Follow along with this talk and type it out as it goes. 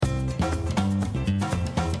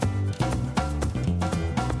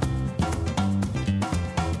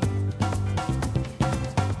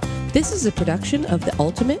This is a production of the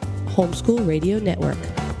Ultimate Homeschool Radio Network.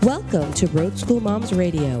 Welcome to Road School Moms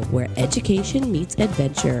Radio, where education meets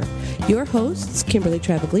adventure. Your hosts, Kimberly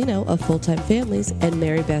Travaglino of Full Time Families and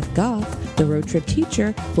Mary Beth Goff, the road trip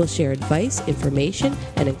teacher, will share advice, information,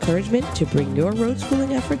 and encouragement to bring your road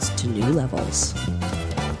schooling efforts to new levels.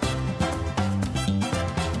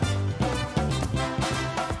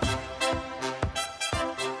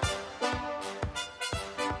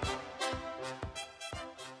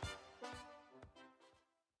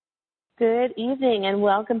 Good evening and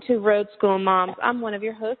welcome to Road School Moms. I'm one of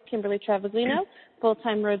your hosts, Kimberly Travaglino,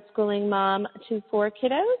 full-time road schooling mom to 4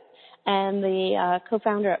 kiddos and the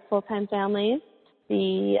co-founder at Full Time Families,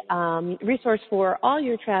 the resource for all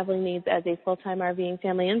your traveling needs as a full-time RVing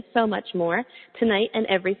family and so much more. Tonight and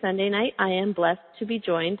every Sunday night, I am blessed to be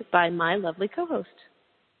joined by my lovely co-host.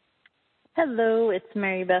 Hello, it's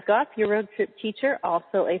Mary Beth Goff, your road trip teacher,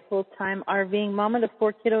 also a full-time RVing mama to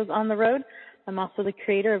 4 kiddos on the road. I'm also the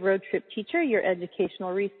creator of Road Trip Teacher, your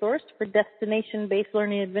educational resource for destination-based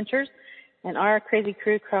learning adventures. And our crazy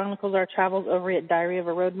crew chronicles our travels over at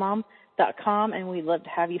diaryofaroadmom.com, and we'd love to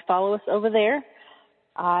have you follow us over there.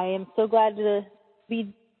 I am so glad to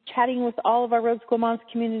be chatting with all of our Road School Moms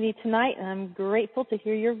community tonight, and I'm grateful to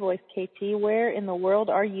hear your voice, KT. Where in the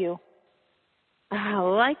world are you?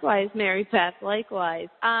 Likewise, Mary Beth, likewise.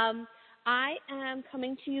 I am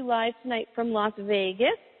coming to you live tonight from Las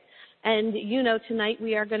Vegas. And you know, tonight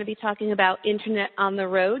we are going to be talking about internet on the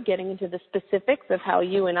road, getting into the specifics of how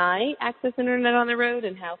you and I access internet on the road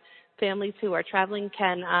and how families who are traveling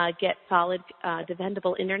can get solid,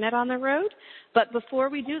 dependable internet on the road. But before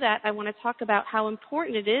we do that, I want to talk about how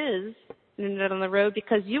important it is, internet on the road,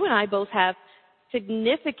 because you and I both have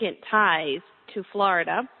significant ties to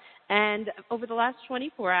Florida. And over the last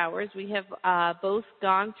 24 hours, we have both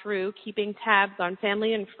gone through keeping tabs on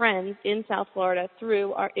family and friends in South Florida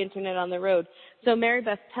through our internet on the road. So, Mary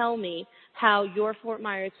Beth, tell me how your Fort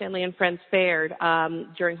Myers family and friends fared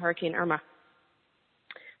during Hurricane Irma.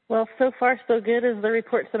 Well, so far so good as the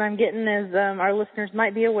reports that I'm getting. As our listeners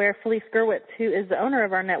might be aware, Felice Gerwitz, who is the owner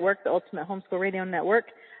of our network, the Ultimate Homeschool Radio Network,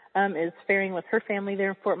 is faring with her family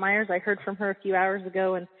there in Fort Myers. I heard from her a few hours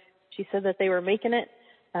ago, and she said that they were making it.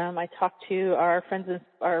 I talked to our friends,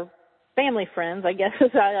 our family friends, I guess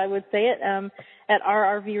is how I would say it, at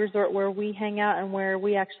our RV resort where we hang out and where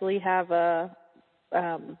we actually have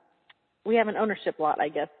we have an ownership lot, I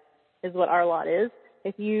guess, is what our lot is.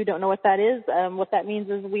 If you don't know what that is, what that means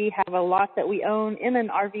is we have a lot that we own in an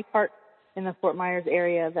RV park in the Fort Myers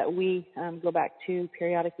area that we go back to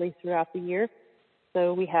periodically throughout the year.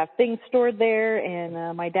 So we have things stored there,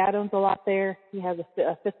 and my dad owns a lot there. He has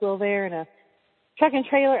a fifth wheel there and a truck and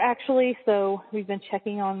trailer, actually, so we've been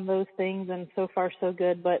checking on those things, and so far so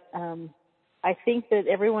good. But I think that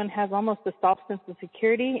everyone has almost a soft sense of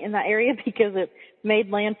security in that area because it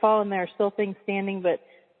made landfall, and there are still things standing. But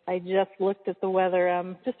I just looked at the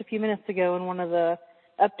weather just a few minutes ago, and one of the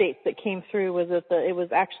updates that came through was that it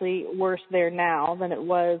was actually worse there now than it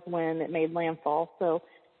was when it made landfall. So it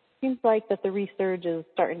seems like that the resurge is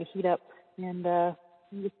starting to heat up, and I'm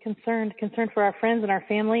just concerned for our friends and our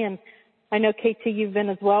family. And I know, KT, you've been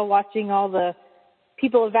as well watching all the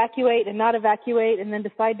people evacuate and not evacuate and then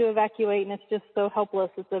decide to evacuate, and it's just so helpless.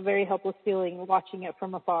 It's a very helpless feeling watching it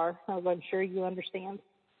from afar, as I'm sure you understand.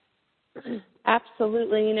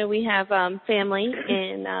 Absolutely. You know, we have family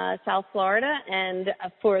in South Florida, and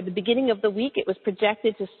for the beginning of the week, it was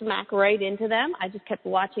projected to smack right into them. I just kept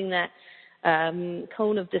watching that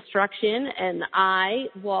cone of destruction, and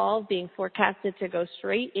wall being forecasted to go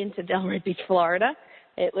straight into Delray Beach, Florida.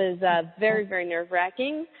 It was very, very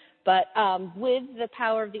nerve-wracking, but with the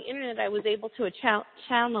power of the internet, I was able to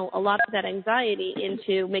channel a lot of that anxiety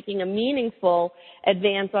into making a meaningful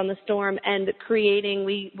advance on the storm and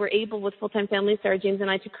we were able with Full Time Families, Sarah James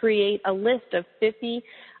and I, to create a list of 50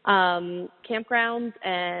 campgrounds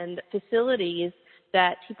and facilities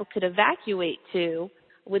that people could evacuate to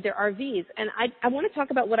with their RVs. And I want to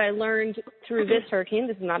talk about what I learned through this hurricane.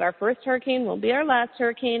 This is not our first hurricane, won't be our last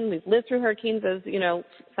hurricane. We've lived through hurricanes as, you know,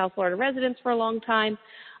 South Florida residents for a long time.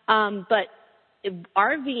 But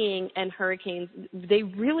RVing and hurricanes, they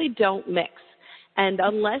really don't mix. And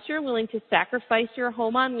unless you're willing to sacrifice your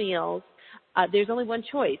home on wheels, there's only one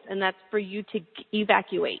choice, and that's for you to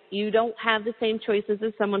evacuate. You don't have the same choices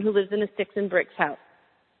as someone who lives in a sticks and bricks house,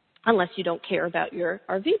 unless you don't care about your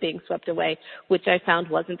RV being swept away, which I found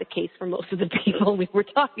wasn't the case for most of the people we were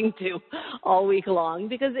talking to all week long,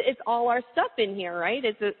 because it's all our stuff in here, right?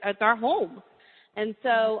 It's our home. And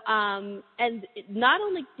so, and not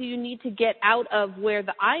only do you need to get out of where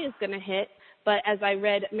the eye is going to hit, But as I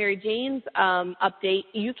read Mary Jane's update,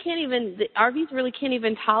 the RVs really can't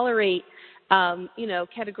even tolerate,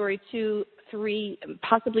 Category 2, 3,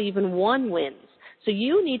 possibly even 1 winds. So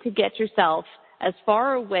you need to get yourself as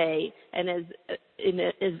far away and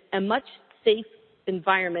in a much safe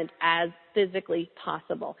environment as physically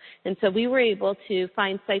possible. And so we were able to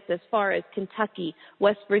find sites as far as Kentucky,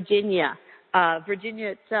 West Virginia, Virginia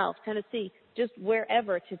itself, Tennessee, just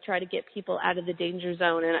wherever to try to get people out of the danger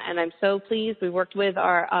zone. And I'm so pleased. We worked with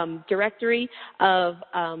our directory of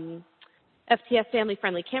FTF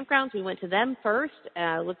family-friendly campgrounds. We went to them first,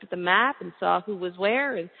 looked at the map and saw who was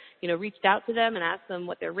where and, reached out to them and asked them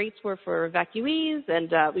what their rates were for evacuees.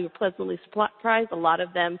 And we were pleasantly surprised. A lot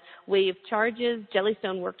of them waived charges.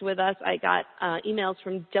 Jellystone worked with us. I got emails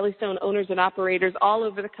from Jellystone owners and operators all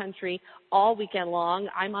over the country all weekend long.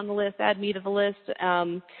 I'm on the list. Add me to the list.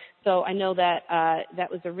 So I know that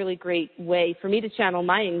that was a really great way for me to channel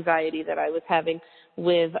my anxiety that I was having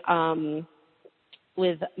with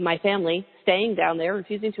my family staying down there,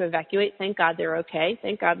 refusing to evacuate. Thank God they're okay.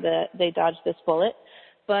 Thank God that they dodged this bullet.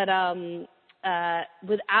 But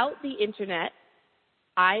without the internet,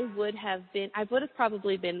 I would have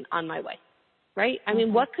probably been on my way, right? I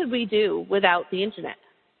mean, what could we do without the internet?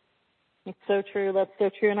 It's so true. That's so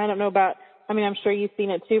true. And I don't know I'm sure you've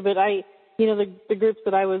seen it too, but the groups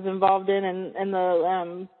that I was involved in and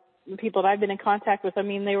the people that I've been in contact with,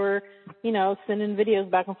 they were, sending videos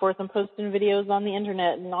back and forth and posting videos on the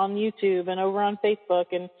internet and on YouTube and over on Facebook.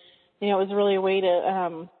 And, it was really a way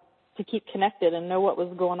to keep connected and know what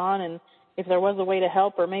was going on. And if there was a way to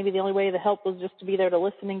help, or maybe the only way to help was just to be there to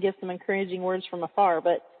listen and give some encouraging words from afar.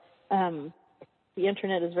 But, the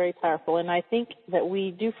internet is very powerful. And I think that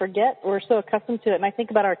we do forget, we're so accustomed to it. And I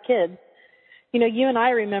think about our kids, you and I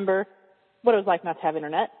remember what it was like not to have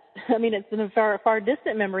internet. It's in a far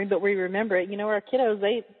distant memory, but we remember it. Our kiddos,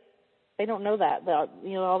 they don't know that.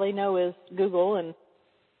 All they know is Google and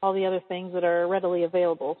all the other things that are readily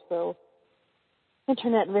available. So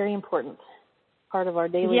internet, very important part of our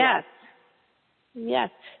daily life. Yes.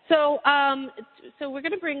 So we're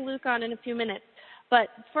going to bring Luke on in a few minutes. But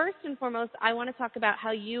first and foremost, I want to talk about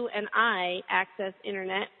how you and I access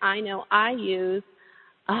internet. I know I use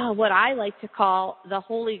what I like to call the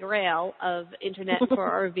holy grail of internet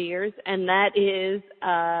for RVers, and that is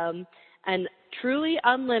an truly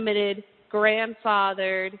unlimited,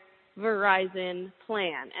 grandfathered Verizon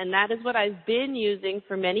plan. And that is what I've been using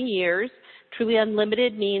for many years. Truly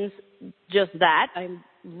unlimited means just that. I'm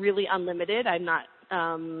really unlimited. I'm not,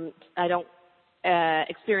 I don't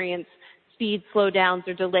experience speed slowdowns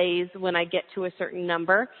or delays when I get to a certain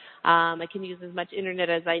number. I can use as much internet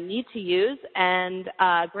as I need to use. And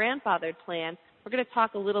grandfathered plan, we're going to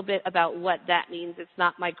talk a little bit about what that means. It's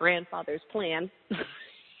not my grandfather's plan.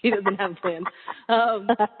 He doesn't have a plan.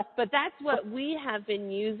 But that's what we have been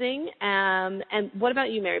using. And what about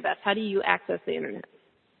you, Mary Beth? How do you access the internet?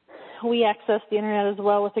 We access the internet as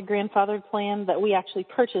well with a grandfathered plan that we actually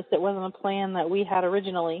purchased. It wasn't a plan that we had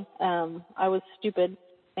originally. I was stupid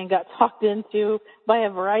and got talked into by a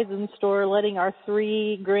Verizon store letting our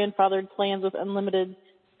 3 grandfathered plans with unlimited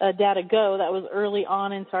data go. That was early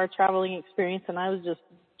on into our traveling experience, and I was just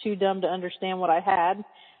too dumb to understand what I had.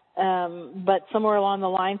 But somewhere along the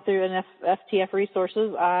line through an FTF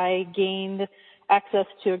resources, I gained access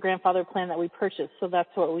to a grandfathered plan that we purchased, so that's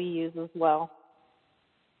what we use as well.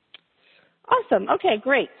 Awesome. Okay,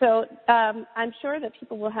 great. So I'm sure that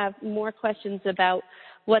people will have more questions about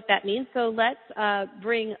what that means. So let's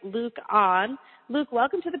bring Luke on. Luke,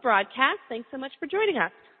 welcome to the broadcast. Thanks so much for joining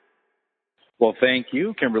us. Well, thank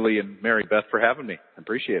you, Kimberly and Mary Beth, for having me. I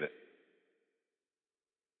appreciate it.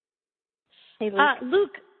 Hey,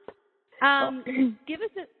 Luke.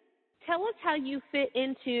 Tell us how you fit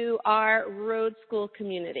into our road school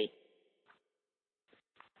community.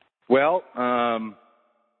 Well,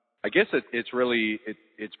 I guess it's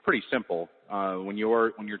pretty simple. When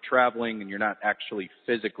you're traveling and you're not actually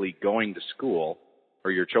physically going to school,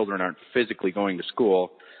 or your children aren't physically going to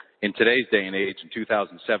school, in today's day and age, in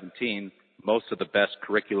 2017, most of the best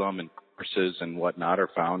curriculum and courses and whatnot are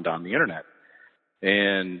found on the internet.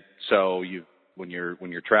 And so when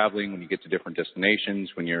you're traveling, when you get to different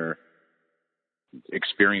destinations, when you're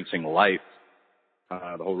experiencing life,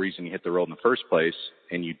 the whole reason you hit the road in the first place,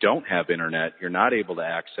 and you don't have internet, you're not able to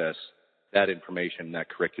access that information, that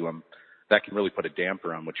curriculum, that can really put a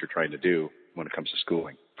damper on what you're trying to do when it comes to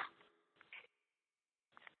schooling.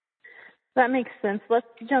 That makes sense. Let's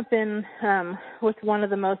jump in with one of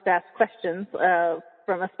the most asked questions,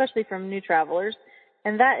 especially from new travelers,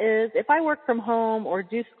 and that is, if I work from home or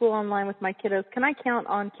do school online with my kiddos, can I count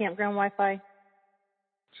on campground Wi-Fi?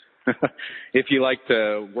 If you like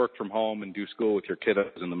to work from home and do school with your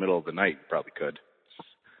kiddos in the middle of the night, you probably could.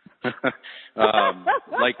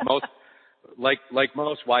 Like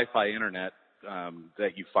most Wi-Fi internet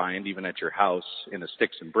that you find even at your house in the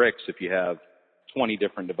sticks and bricks, if you have 20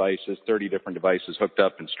 different devices, 30 different devices hooked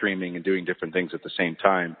up and streaming and doing different things at the same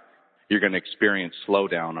time, you're going to experience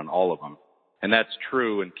slowdown on all of them. And that's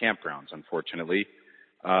true in campgrounds, unfortunately,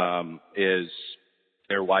 is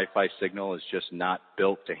their Wi-Fi signal is just not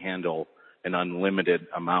built to handle an unlimited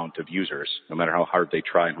amount of users. No matter how hard they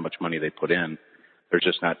try and how much money they put in, there's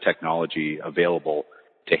just not technology available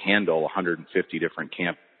to handle 150 different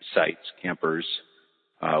campers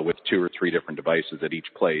with 2 or 3 different devices at each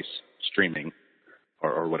place streaming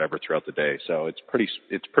or whatever throughout the day. So it's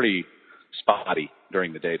pretty spotty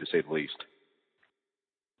during the day, to say the least.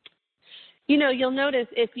 You know, you'll notice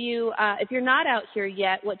if you're not out here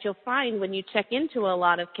yet, what you'll find when you check into a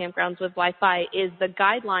lot of campgrounds with Wi-Fi is the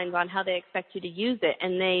guidelines on how they expect you to use it.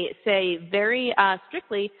 And they say very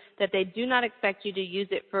strictly that they do not expect you to use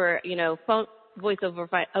it for, voice over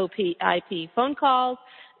IP phone calls,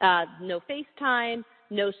 no FaceTime,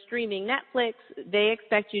 no streaming Netflix. They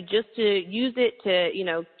expect you just to use it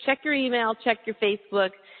to, check your email, check your Facebook,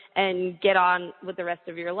 and get on with the rest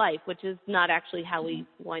of your life, which is not actually how we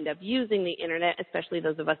wind up using the internet, especially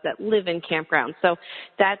those of us that live in campgrounds. So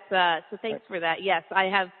that's so thanks for that. Yes, I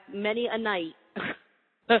have many a night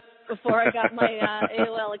before I got my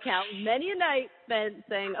AOL account, many a night spent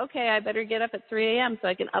saying, okay, I better get up at 3 a.m. so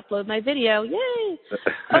I can upload my video. Yay!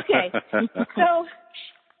 Okay, so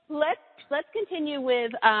let's continue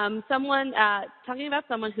with someone talking about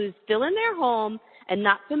someone who's still in their home and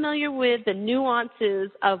not familiar with the nuances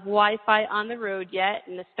of Wi-Fi on the road yet,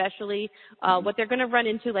 and especially what they're going to run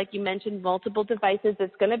into, like you mentioned, multiple devices.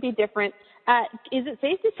 It's going to be different. Is it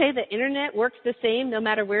safe to say the internet works the same no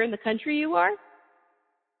matter where in the country you are?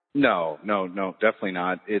 No, definitely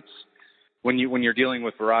not. It's when you're dealing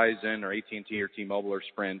with Verizon or AT&T or T-Mobile or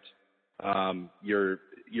Sprint,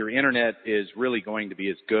 your internet is really going to be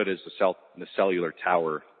as good as the cellular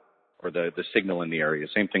tower or the signal in the area.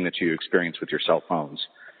 Same thing that you experience with your cell phones.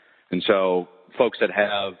 And so folks that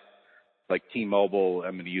have like T-Mobile,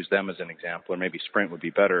 I'm going to use them as an example, or maybe Sprint would be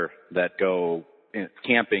better, that go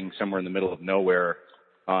camping somewhere in the middle of nowhere,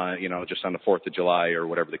 just on the 4th of July or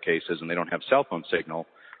whatever the case is, and they don't have cell phone signal.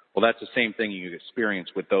 Well, that's the same thing you experience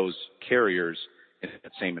with those carriers in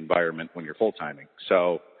that same environment when you're full-timing.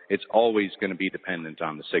 So it's always going to be dependent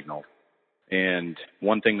on the signal. And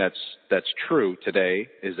one thing that's true today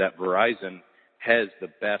is that Verizon has the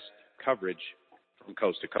best coverage from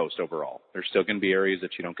coast to coast overall. There's still going to be areas that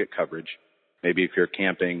you don't get coverage. Maybe if you're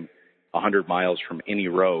camping 100 miles from any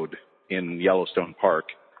road in Yellowstone Park,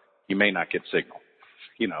 you may not get signal,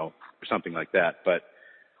 or something like that. But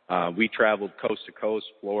we traveled coast to coast,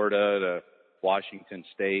 Florida to Washington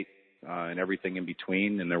State, and everything in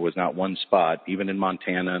between, and there was not one spot, even in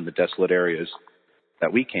Montana and the desolate areas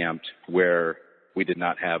that we camped, where we did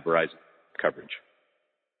not have Verizon coverage.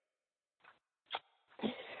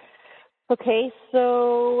 Okay,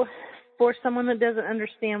 so for someone that doesn't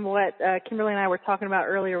understand what Kimberly and I were talking about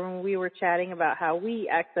earlier when we were chatting about how we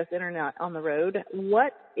access internet on the road,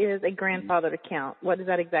 what is a grandfathered account? What does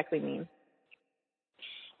that exactly mean?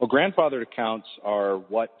 Well, grandfathered accounts are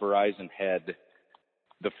what Verizon had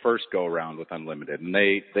the first go-around with unlimited, and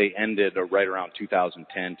they ended right around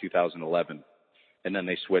 2010, 2011. And then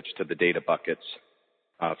they switched to the data buckets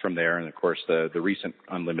from there. And, of course, the recent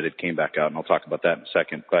unlimited came back out, and I'll talk about that in a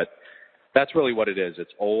second. But that's really what it is.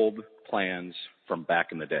 It's old plans from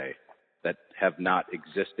back in the day that have not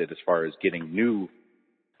existed as far as getting new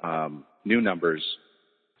numbers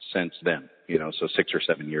since then, so 6 or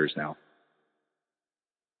 7 years now.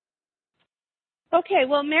 Okay,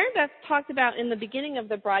 well, Mary Beth talked about in the beginning of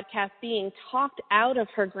the broadcast being talked out of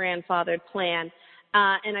her grandfathered plan,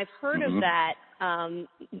 and I've heard of that.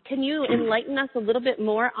 Can you enlighten us a little bit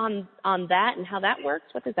more on that and how that works?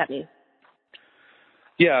 What does that mean?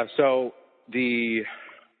 Yeah, so the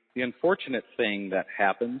unfortunate thing that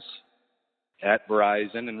happens at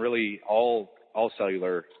Verizon and really all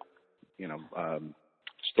cellular,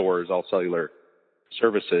 stores, all cellular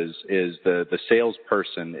services is the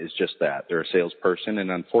salesperson is just that. They're a salesperson, and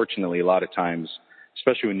unfortunately a lot of times,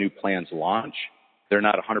 especially when new plans launch, they're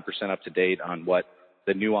not 100% up to date on what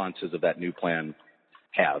the nuances of that new plan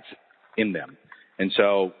have in them. And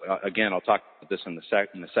so, again, I'll talk about this in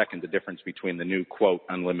a second, the difference between the new, quote,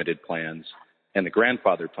 unlimited plans and the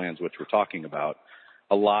grandfathered plans, which we're talking about.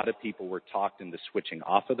 A lot of people were talked into switching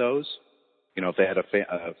off of those. If they had a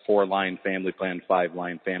 4-line family plan,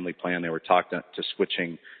 5-line family plan, they were talked to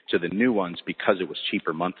switching to the new ones because it was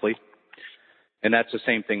cheaper monthly. And that's the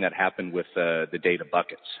same thing that happened with the data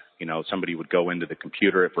buckets. You know, somebody would go into the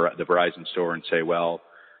computer at the Verizon store and say, well,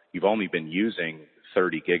 you've only been using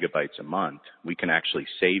 30 gigabytes a month. We can actually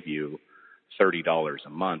save you $30 a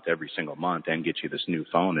month every single month and get you this new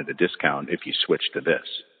phone at a discount if you switch to this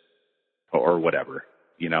or whatever.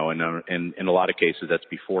 You know, and in a lot of cases, that's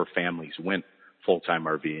before families went full-time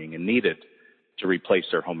RVing and needed to replace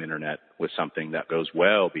their home internet with something that goes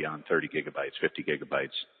well beyond 30 gigabytes, 50 gigabytes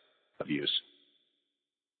of use.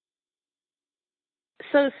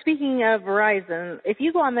 So speaking of Verizon, if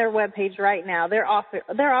you go on their webpage right now, they're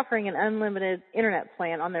offering an unlimited internet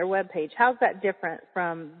plan on their webpage. How's that different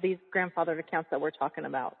from these grandfathered accounts that we're talking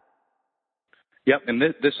about? Yep, and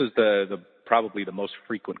this is the probably the most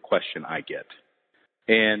frequent question I get.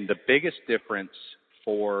 And the biggest difference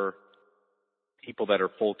for people that are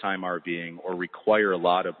full-time RVing or require a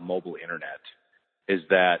lot of mobile internet is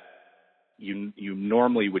that you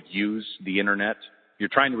normally would use the internet. You're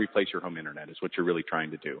trying to replace your home internet is what you're really trying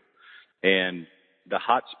to do. And the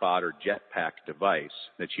hotspot or jetpack device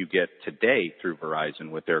that you get today through Verizon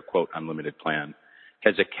with their, quote, unlimited plan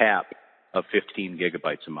has a cap of 15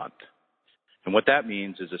 gigabytes a month. And what that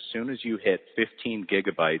means is as soon as you hit 15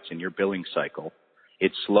 gigabytes in your billing cycle,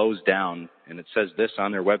 it slows down, and it says this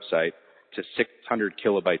on their website, to 600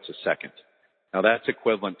 kilobytes a second. Now that's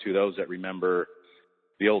equivalent to those that remember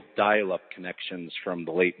the old dial-up connections from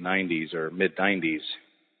the late 90s or mid-90s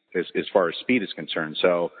as far as speed is concerned.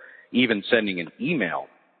 So even sending an email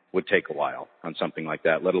would take a while on something like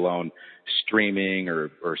that, let alone streaming or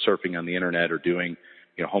surfing on the internet or doing,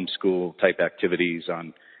 you know, homeschool type activities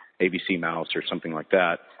on ABC Mouse or something like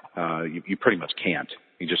that. You pretty much can't.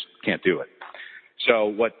 You just can't do it. So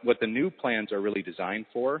what the new plans are really designed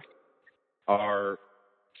for are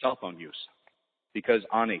cell phone use. Because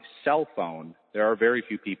on a cell phone, there are very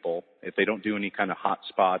few people, if they don't do any kind of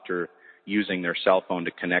hotspot or using their cell phone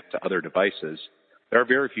to connect to other devices, there are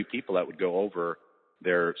very few people that would go over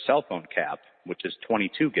their cell phone cap, which is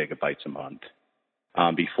 22 gigabytes a month,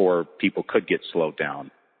 before people could get slowed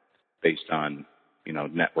down based on, you know,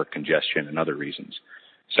 network congestion and other reasons.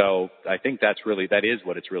 So I think that is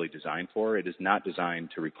what it's really designed for. It is not designed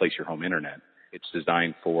to replace your home internet. It's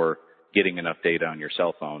designed for getting enough data on your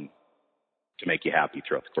cell phone to make you happy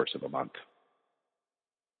throughout the course of a month.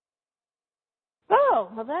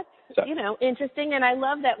 Oh, well, that's, you know, interesting. And I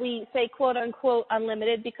love that we say, quote, unquote,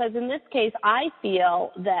 unlimited, because in this case, I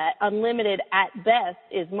feel that unlimited at best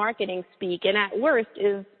is marketing speak and at worst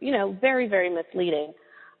is, you know, very, very misleading.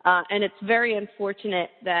 And it's very unfortunate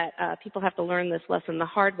that people have to learn this lesson the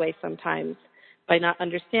hard way sometimes by not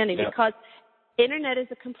understanding, because internet is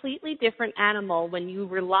a completely different animal when you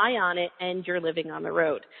rely on it and you're living on the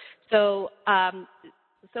road. So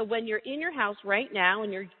when you're in your house right now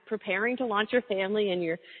and you're preparing to launch your family and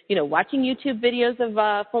you're, you know, watching YouTube videos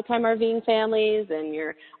of full-time RVing families and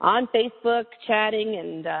you're on Facebook chatting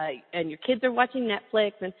and your kids are watching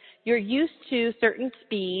Netflix and you're used to certain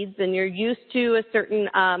speeds and you're used to a certain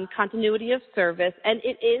continuity of service, and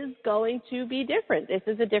it is going to be different. This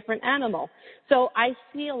is a different animal. So I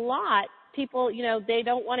see a lot people, you know, they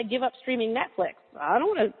don't want to give up streaming Netflix. I don't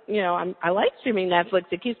want to, you know, I like streaming Netflix.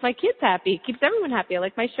 It keeps my kids happy. It keeps everyone happy. I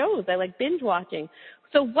like my shows. I like binge watching.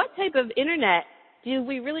 So what type of internet do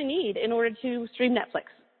we really need in order to stream Netflix?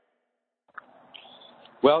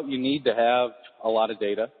 Well, you need to have a lot of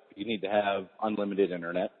data. You need to have unlimited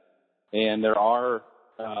internet. And there are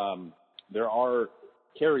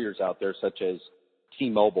carriers out there such as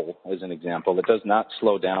T-Mobile, as an example, that does not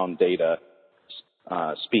slow down data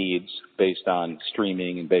speeds based on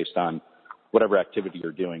streaming and based on whatever activity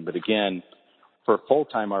you're doing. But again, for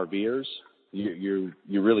full-time RVers, you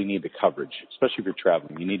really need the coverage, especially if you're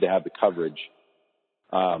traveling. You need to have the coverage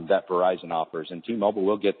that Verizon offers. And T-Mobile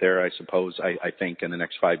will get there, I suppose, I think, in the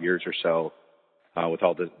next 5 years or so with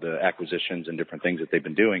all the acquisitions and different things that they've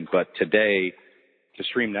been doing. But today, to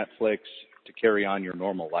stream Netflix, to carry on your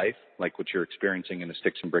normal life, like what you're experiencing in a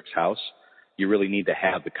sticks and bricks house, you really need to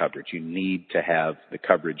have the coverage. You need to have the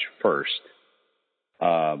coverage first.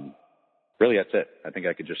 Really, that's it. I think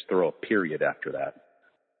I could just throw a period after that.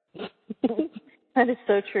 That is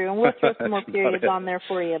so true. And we'll throw some more periods on there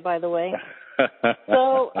for you, by the way.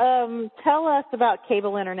 So tell us about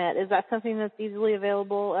cable internet. Is that something that's easily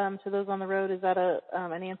available to those on the road? Is that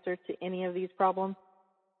an answer to any of these problems?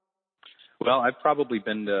 Well, I've probably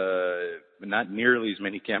been to not nearly as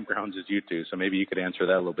many campgrounds as you do, so maybe you could answer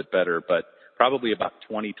that a little bit better, but probably about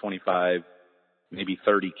 20, 25, maybe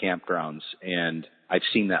 30 campgrounds. And I've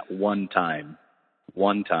seen that one time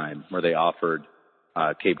where they offered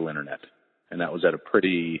cable internet. And that was at a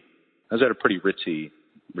pretty ritzy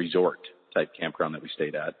resort type campground that we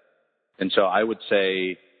stayed at. And so I would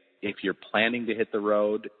say if you're planning to hit the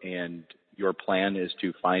road and your plan is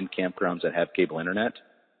to find campgrounds that have cable internet,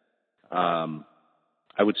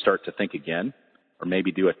 I would start to think again, or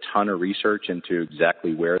maybe do a ton of research into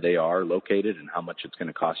exactly where they are located and how much it's going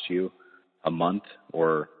to cost you a month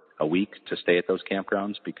or a week to stay at those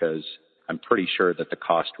campgrounds, because I'm pretty sure that the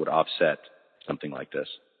cost would offset something like this.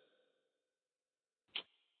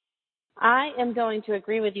 I am going to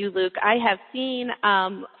agree with you, Luke. I have seen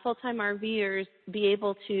full-time RVers be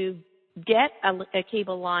able to get a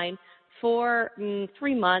cable line for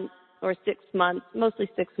 3 months or 6 months, mostly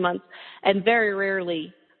 6 months, and very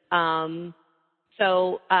rarely.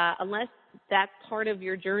 So unless that part of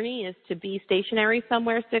your journey is to be stationary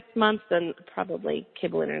somewhere 6 months, then probably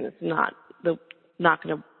cable internet is not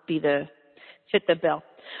going to be fit the bill.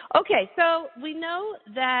 Okay, so we know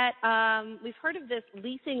that we've heard of this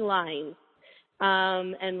leasing lines,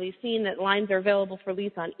 and we've seen that lines are available for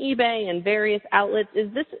lease on eBay and various outlets.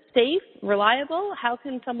 Is this safe, reliable? How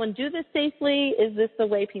can someone do this safely? Is this the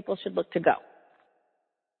way people should look to go?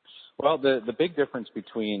 Well, the big difference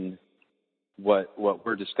between what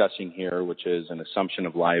we're discussing here, which is an assumption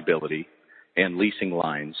of liability, and leasing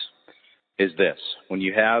lines, is this. When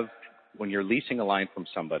you're leasing a line from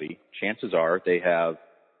somebody, chances are they have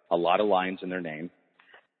a lot of lines in their name.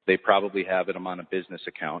 They probably have them on a business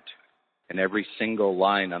account, and every single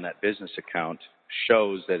line on that business account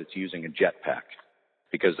shows that it's using a jetpack,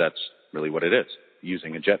 because that's really what it is,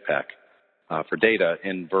 using a jetpack for data.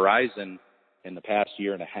 And Verizon, in the past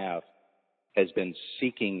year and a half, has been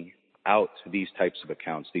seeking out these types of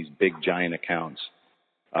accounts, these big giant accounts,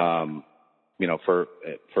 for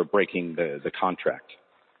breaking the contract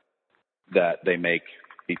that they make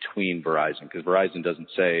between Verizon, because Verizon doesn't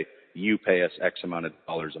say you pay us X amount of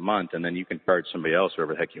dollars a month and then you can charge somebody else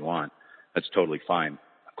whatever the heck you want. That's totally fine.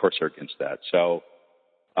 Of course they're against that. So,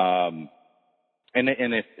 and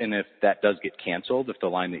if that does get canceled, if the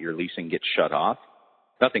line that you're leasing gets shut off,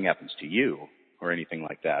 nothing happens to you or anything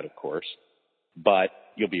like that, of course, but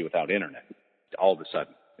you'll be without internet all of a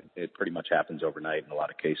sudden. It pretty much happens overnight in a lot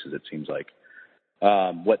of cases, it seems like.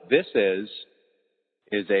 What this is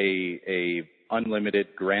a unlimited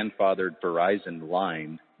grandfathered Verizon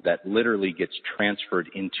line that literally gets transferred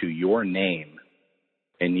into your name,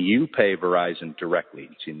 and you pay Verizon directly.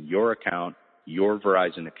 It's in your account, your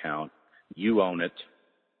Verizon account. You own it.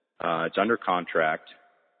 It's under contract,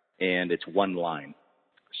 and it's one line.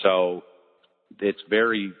 So it's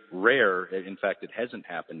very rare. In fact, it hasn't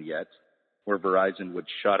happened yet where Verizon would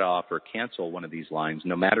shut off or cancel one of these lines,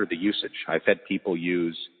 no matter the usage. I've had people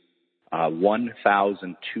use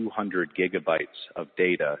 1,200 gigabytes of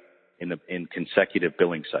data in consecutive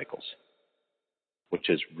billing cycles, which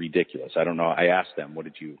is ridiculous. I don't know. I asked them, what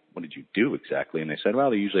did you do exactly? And they said, well,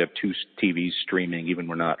 they usually have 2 TVs streaming even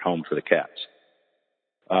when we're not home for the cats.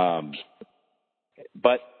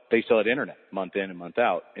 But they still had internet month in and month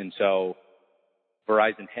out. And so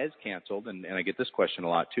Verizon has canceled, and I get this question a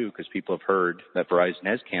lot too, because people have heard that Verizon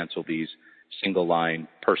has canceled these single line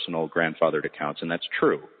personal grandfathered accounts, and that's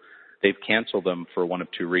true. They've canceled them for one of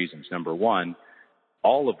 2 reasons. Number one,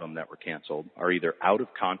 all of them that were canceled are either out of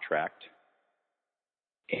contract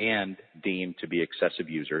and deemed to be excessive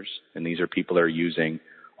users, and these are people that are using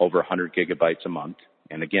over 100 gigabytes a month,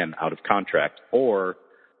 and again, out of contract, or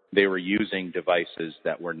they were using devices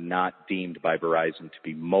that were not deemed by Verizon to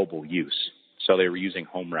be mobile use. So they were using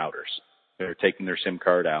home routers. They were taking their SIM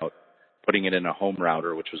card out, putting it in a home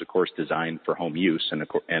router, which was, of course, designed for home use, and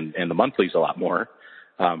the monthly's a lot more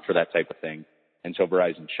for that type of thing. And so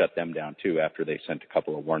Verizon shut them down, too, after they sent a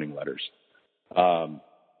couple of warning letters.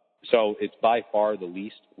 So it's by far the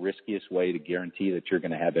least riskiest way to guarantee that you're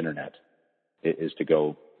going to have internet is to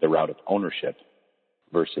go the route of ownership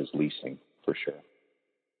versus leasing, for sure.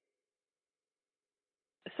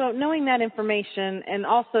 So knowing that information, and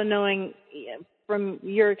also knowing from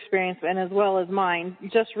your experience and as well as mine,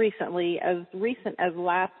 just recently, as recent as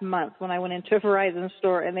last month when I went into a Verizon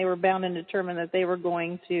store and they were bound and determined that they were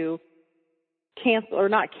going to cancel, or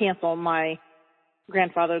not cancel my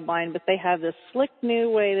grandfathered line, but they had this slick new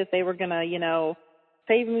way that they were going to,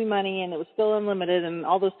 save me money, and it was still unlimited and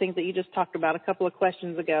all those things that you just talked about a couple of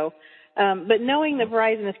questions ago. But knowing that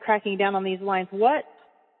Verizon is cracking down on these lines, what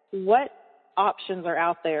options are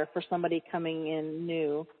out there for somebody coming in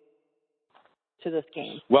new to this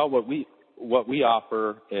game? Well, what we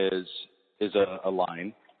offer is a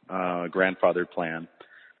line, a grandfathered plan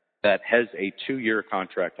that has a 2-year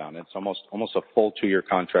contract on it. It's almost a full 2-year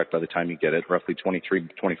contract by the time you get it, roughly 23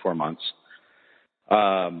 to 24 months.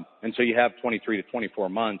 And so you have 23 to 24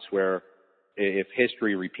 months where if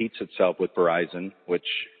history repeats itself with Verizon, which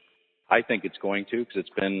I think it's going to, because it's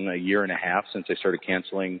been a year and a half since they started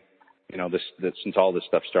canceling, since all this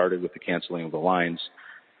stuff started with the canceling of the lines,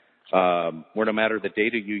 where no matter the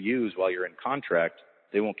data you use while you're in contract,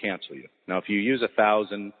 they won't cancel you. Now, if you use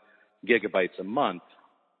 1,000 gigabytes a month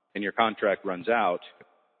and your contract runs out,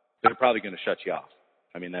 they're probably going to shut you off.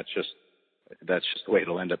 I mean, that's just the way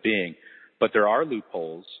it'll end up being. But there are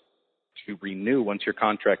loopholes to renew once your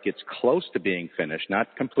contract gets close to being finished,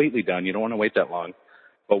 not completely done. You don't want to wait that long.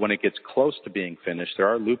 But when it gets close to being finished, there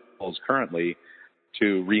are loopholes currently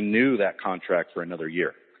to renew that contract for another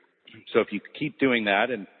year. So if you keep doing that,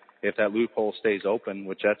 and if that loophole stays open,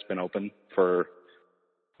 which that's been open for,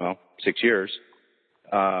 6 years,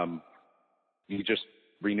 you just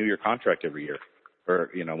renew your contract every year. Or,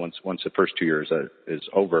 once the first 2 years is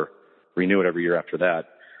over, renew it every year after that,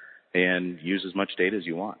 and use as much data as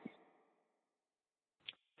you want.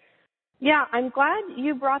 Yeah, I'm glad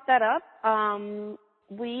you brought that up.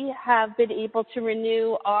 We have been able to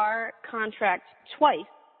renew our contract twice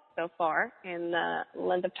so far in the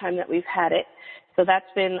length of time that we've had it. So that's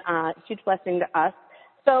been a huge blessing to us.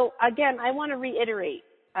 So again, I want to reiterate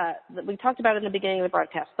that we talked about in the beginning of the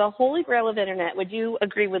broadcast. The Holy Grail of Internet, would you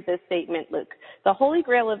agree with this statement, Luke? The Holy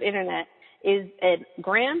Grail of Internet is a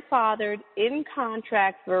grandfathered,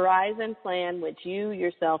 in-contract Verizon plan which you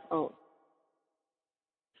yourself own.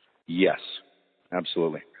 Yes,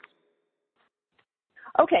 absolutely.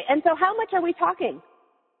 Okay, and so how much are we talking?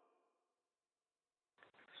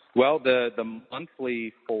 Well, the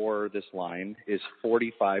monthly for this line is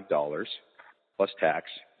 $45 plus tax,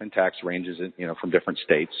 and tax ranges from different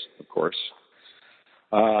states, of course.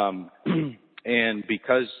 And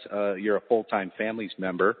because you're a full-time families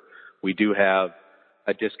member, we do have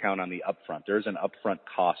a discount on the upfront. There's an upfront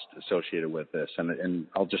cost associated with this, and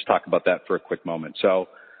I'll just talk about that for a quick moment. So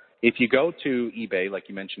if you go to eBay, like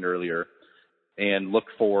you mentioned earlier, and look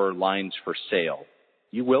for lines for sale,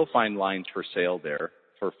 you will find lines for sale there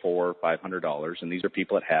for $400 or $500, and these are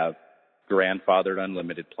people that have grandfathered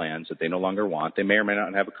unlimited plans that they no longer want. They may or may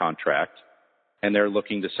not have a contract, and they're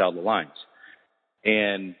looking to sell the lines,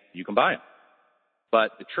 and you can buy them.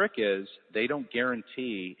 But the trick is they don't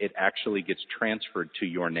guarantee it actually gets transferred to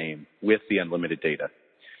your name with the unlimited data.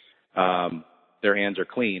 Their hands are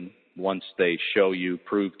clean once they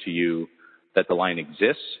prove to you that the line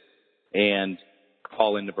exists, and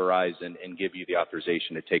call into Verizon and give you the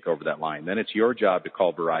authorization to take over that line. Then it's your job to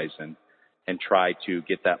call Verizon and try to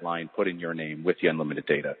get that line put in your name with the unlimited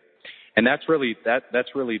data. And that's really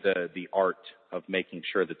the art of making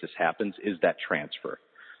sure that this happens, is that transfer.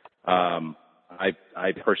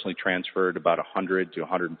 I personally transferred about 100 to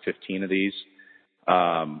 115 of these.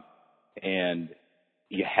 And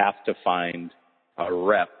you have to find a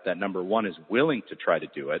rep that, number one, is willing to try to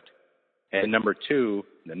do it, and number two,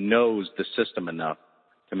 knows the system enough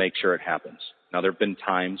to make sure it happens. Now, there have been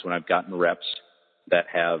times when I've gotten reps that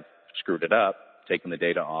have screwed it up, taken the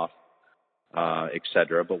data off, et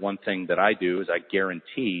cetera. But one thing that I do is I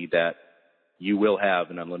guarantee that you will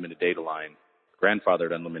have an unlimited data line,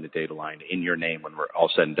 grandfathered unlimited data line in your name when we're all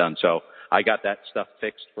said and done. So I got that stuff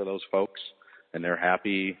fixed for those folks, and they're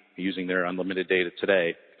happy using their unlimited data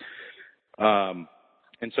today. And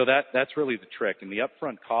so that's really the trick. And the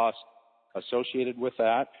upfront cost associated with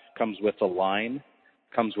that comes with the line,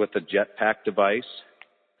 comes with the Jetpack device,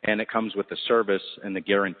 and it comes with the service and the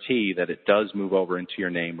guarantee that it does move over into your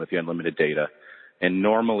name with the unlimited data. And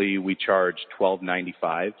normally we charge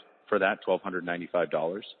 $1,295 for that,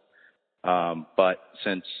 $1,295. But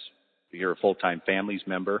since you're a full-time families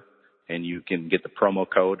member and you can get the promo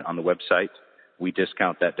code on the website, we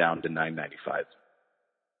discount that down to $995.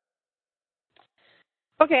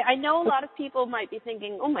 Okay, I know a lot of people might be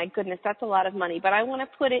thinking, oh my goodness, that's a lot of money, but I want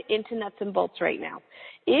to put it into nuts and bolts right now.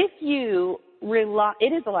 If you rely,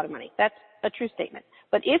 it is a lot of money. That's a true statement.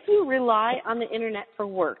 But if you rely on the internet for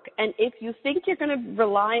work, and if you think you're going to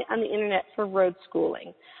rely on the internet for road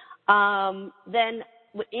schooling, then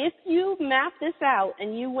if you map this out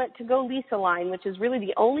and you went to go lease a line, which is really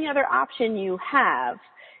the only other option you have,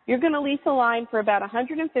 you're going to lease a line for about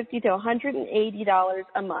 $150 to $180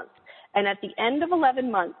 a month. And at the end of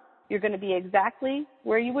 11 months, you're going to be exactly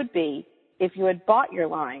where you would be if you had bought your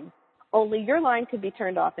line, only your line could be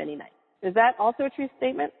turned off any night. Is that also a true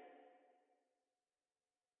statement?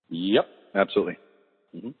 Yep, absolutely.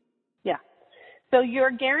 Mm-hmm. Yeah. So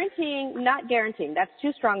you're not guaranteeing, that's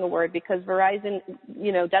too strong a word because Verizon,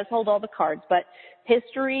 does hold all the cards, but if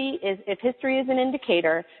history is an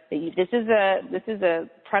indicator, that this is a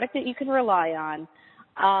product that you can rely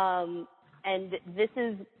on. And this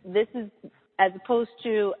is as opposed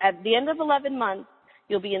to at the end of 11 months,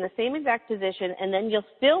 you'll be in the same exact position, and then you'll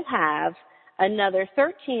still have another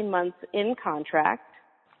 13 months in contract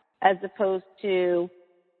as opposed to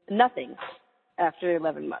nothing after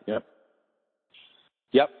 11 months.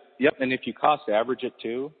 Yep. And if you cost average it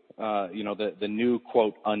too, the new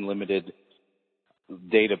quote unlimited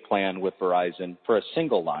data plan with Verizon for a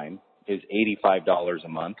single line is $85 a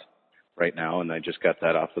month right now, and I just got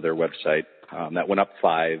that off of their website. That went up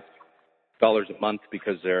 $5 a month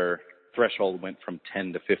because their threshold went from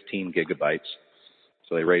 10 to 15 gigabytes,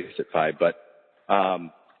 so they raised it 5. But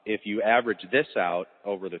if you average this out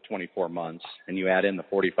over the 24 months and you add in the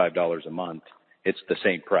 $45 a month, it's the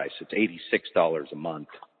same price. It's $86 a month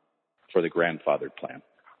for the grandfathered plan.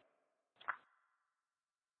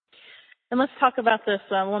 And let's talk about this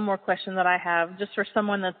one more question that I have, just for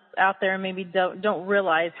someone that's out there and maybe don't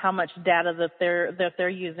realize how much data that they're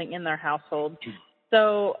using in their household.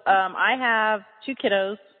 So I have 2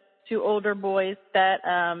 kiddos, 2 older boys that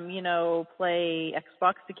play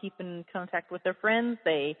Xbox to keep in contact with their friends.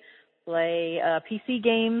 They play PC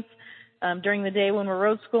games during the day when we're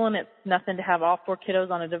road schooling. It's nothing to have all 4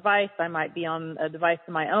 kiddos on a device. I might be on a device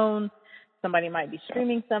of my own. Somebody might be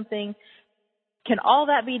streaming something. Can all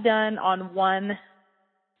that be done on one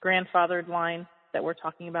grandfathered line that we're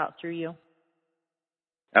talking about through you?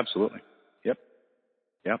 Absolutely. Yep,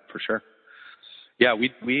 for sure. Yeah,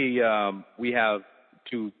 we have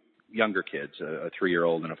 2 younger kids, a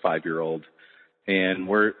 3-year-old and a 5-year-old, and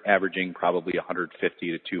we're averaging probably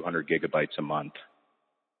 150 to 200 gigabytes a month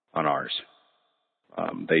on ours.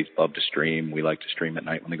 They love to stream. We like to stream at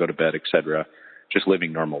night when they go to bed, etc. Just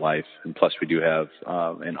living normal life. And plus we do have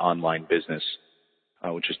an online business,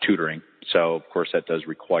 which is tutoring. So, of course, that does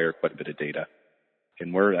require quite a bit of data.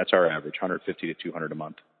 And that's our average, 150 to 200 a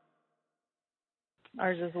month.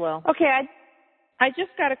 Ours as well. Okay, I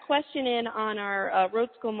just got a question in on our Road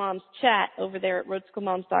School Moms chat over there at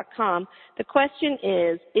roadschoolmoms.com. The question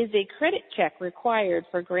is a credit check required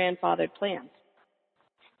for grandfathered plans?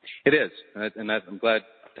 It is. And I'm glad.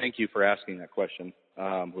 Thank you for asking that question,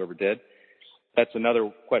 whoever did. That's another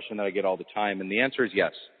question that I get all the time, and the answer is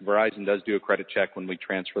yes. Verizon does do a credit check when we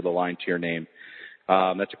transfer the line to your name.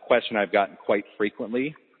 That's a question I've gotten quite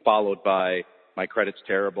frequently, followed by my credit's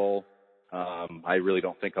terrible. I really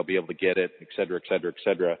don't think I'll be able to get it, et cetera, et cetera, et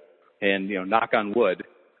cetera. And, knock on wood,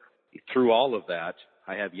 through all of that,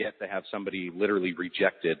 I have yet to have somebody literally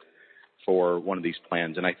rejected for one of these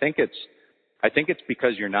plans. And I think it's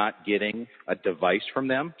because you're not getting a device from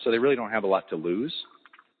them, so they really don't have a lot to lose.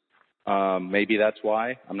 Maybe that's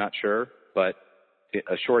why. I'm not sure. But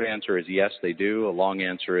a short answer is yes, they do. A long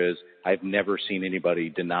answer is I've never seen anybody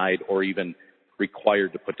denied or even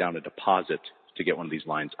required to put down a deposit to get one of these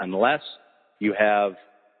lines, unless you have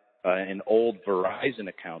an old Verizon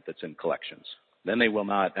account that's in collections. Then they will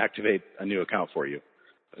not activate a new account for you.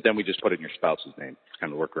 But then we just put it in your spouse's name. It's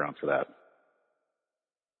kind of a workaround for that.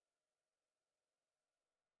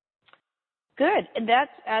 Good.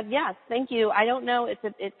 That's yes. Thank you. I don't know. It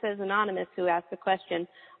says anonymous who asked the question,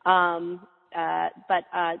 but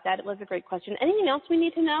that was a great question. Anything else we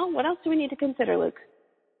need to know? What else do we need to consider, Luke?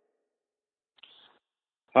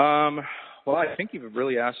 Well, I think you've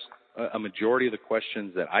really asked a majority of the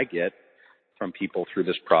questions that I get from people through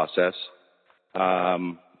this process.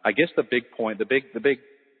 I guess the big point, the big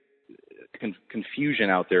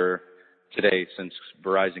confusion out there today since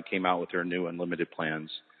Verizon came out with their new unlimited plans,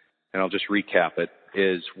 and I'll just recap it,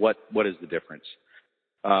 is what is the difference?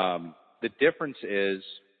 The difference is,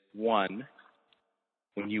 one,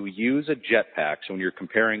 when you use a jetpack, so when you're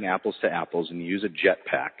comparing apples to apples and you use a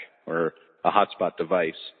jetpack or a hotspot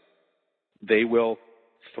device, they will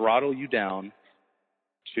throttle you down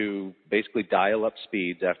to basically dial-up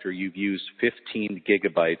speeds after you've used 15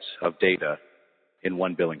 gigabytes of data in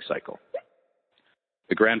one billing cycle.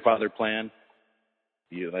 The grandfather plan,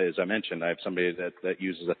 as I mentioned, I have somebody that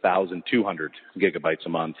uses 1,200 gigabytes a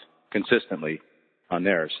month consistently on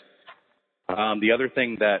theirs. The other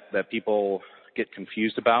thing that people get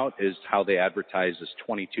confused about is how they advertise this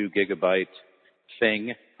 22 gigabyte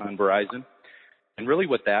thing on Verizon. And really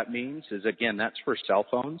what that means is, again, that's for cell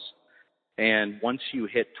phones. And once you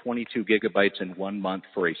hit 22 gigabytes in 1 month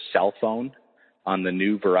for a cell phone on the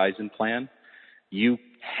new Verizon plan,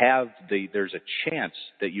 there's a chance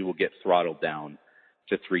that you will get throttled down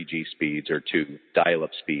to 3G speeds or to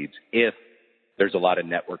dial-up speeds if there's a lot of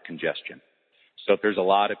network congestion. So if there's a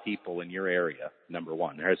lot of people in your area, number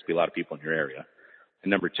one, there has to be a lot of people in your area.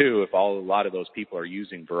 And number two, if a lot of those people are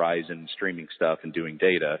using Verizon streaming stuff and doing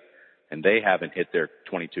data, and they haven't hit their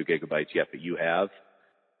 22 gigabytes yet, but you have,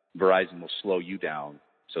 Verizon will slow you down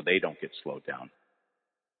so they don't get slowed down.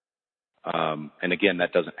 And again,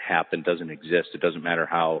 that doesn't happen, doesn't exist. It doesn't matter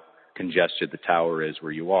how congested the tower is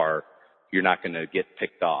where you are. you're not going to get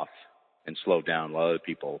picked off and slowed down while other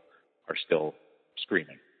people are still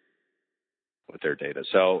screaming with their data.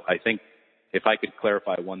 So I think if I could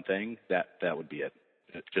clarify one thing, that would be it.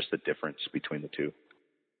 Just the difference between the two.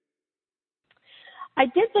 I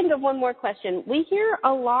did think of one more question. We hear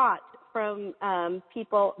a lot from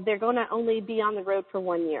people, they're going to only be on the road for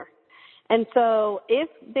 1 year. And so if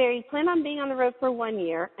they plan on being on the road for 1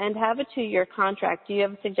 year and have a 2-year contract, do you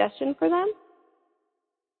have a suggestion for them?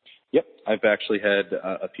 Yep. I've actually had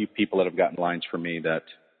a few people that have gotten lines from me that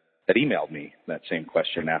emailed me that same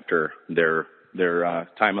question after their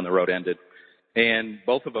time on the road ended. And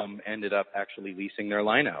both of them ended up actually leasing their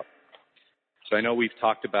line out. So I know we've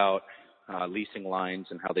talked about leasing lines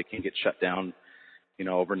and how they can get shut down,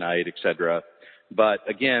 overnight, et cetera. But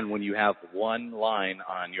again, when you have one line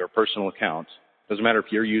on your personal account, doesn't matter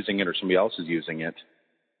if you're using it or somebody else is using it,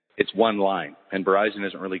 it's one line. And Verizon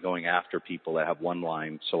isn't really going after people that have one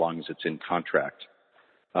line so long as it's in contract.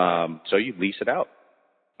 So you lease it out.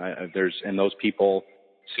 And those people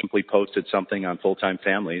simply posted something on Full-Time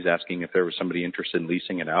Families asking if there was somebody interested in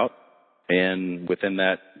leasing it out. And within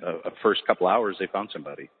that first couple hours, they found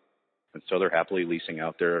somebody. And so they're happily leasing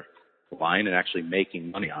out their line and actually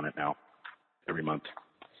making money on it now every month.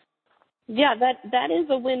 Yeah, that is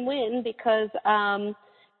a win-win because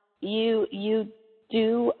you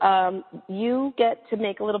get to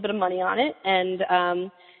make a little bit of money on it,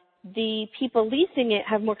 and the people leasing it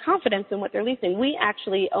have more confidence in what they're leasing. We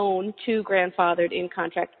actually own 2 grandfathered in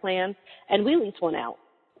contract plans, and we lease one out.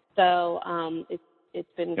 So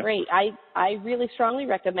it's been great. I really strongly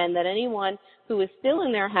recommend that anyone who is still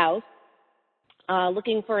in their house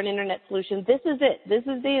looking for an internet solution, this is it. This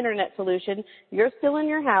is the internet solution. You're still in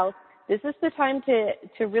your house. This is the time to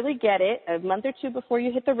really get it. A month or 2 before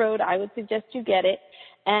you hit the road, I would suggest you get it.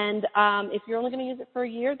 And if you're only going to use it for a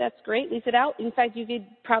year, that's great. Lease it out. In fact, you could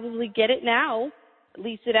probably get it now,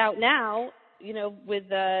 lease it out now, with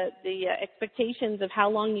the expectations of how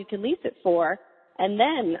long you can lease it for, and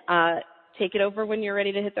then take it over when you're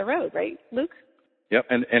ready to hit the road, right, Luke? Yep.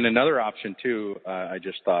 And another option, too, I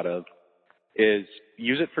just thought of, is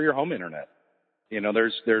use it for your home internet.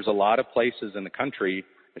 There's a lot of places in the country,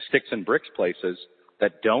 sticks and bricks places,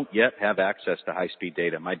 that don't yet have access to high-speed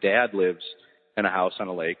data. My dad lives in a house on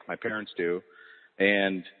a lake. My parents do.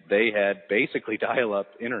 And they had basically dial-up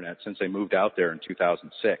internet since they moved out there in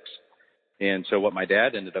 2006. And so what my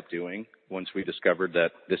dad ended up doing, once we discovered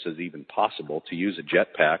that this is even possible to use a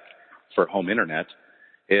jetpack for home internet,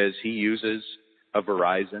 is he uses a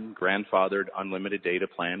Verizon grandfathered unlimited data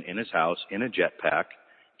plan in his house in a jetpack.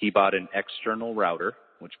 He bought an external router,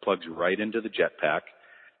 which plugs right into the jetpack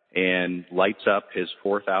and lights up his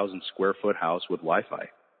 4,000 square foot house with Wi-Fi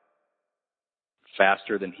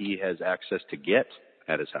faster than he has access to get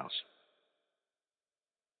at his house.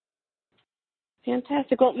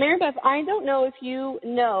 Fantastic. Well, Mary Beth, I don't know if you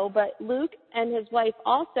know, but Luke and his wife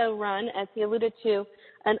also run, as he alluded to,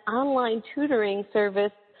 an online tutoring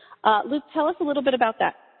service. Luke, tell us a little bit about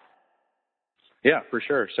that. Yeah, for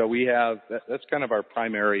sure. So we have, that's kind of our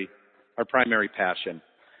primary passion,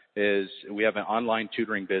 is we have an online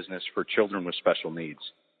tutoring business for children with special needs.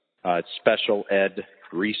 It's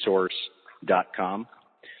specialedresource.com.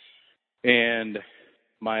 And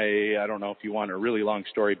I don't know if you want a really long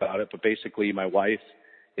story about it, but basically my wife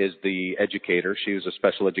is the educator. She was a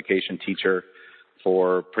special education teacher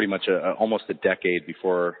for pretty much almost a decade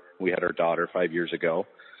before we had our daughter 5 years ago.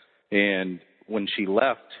 And when she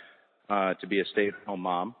left to be a stay-at-home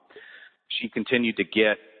mom, she continued to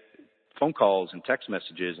get phone calls and text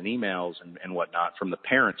messages and emails and whatnot from the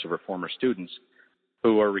parents of her former students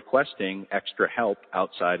who are requesting extra help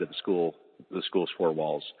outside of the school's 4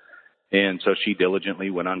 walls. And so she diligently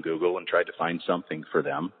went on Google and tried to find something for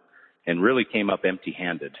them and really came up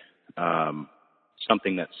empty-handed,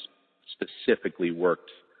 something that specifically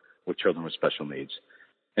worked with children with special needs.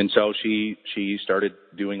 And so she started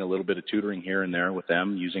doing a little bit of tutoring here and there with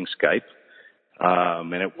them using Skype,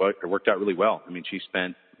 and it worked out really well. I mean, she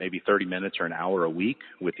spent maybe 30 minutes or an hour a week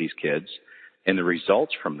with these kids, and the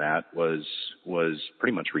results from that was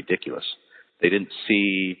pretty much ridiculous. They didn't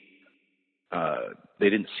see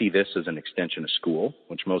this as an extension of school,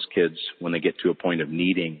 which most kids, when they get to a point of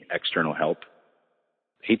needing external help,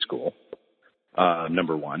 hate school,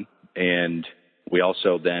 number one. And we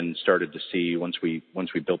also then started to see, once we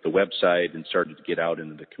built the website and started to get out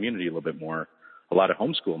into the community a little bit more, a lot of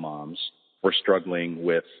homeschool moms were struggling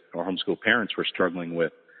with, or homeschool parents were struggling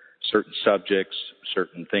with certain subjects,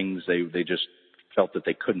 certain things they just felt that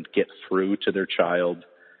they couldn't get through to their child.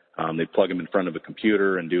 They'd plug them in front of a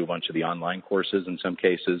computer and do a bunch of the online courses in some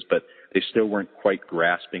cases, but they still weren't quite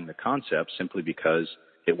grasping the concept simply because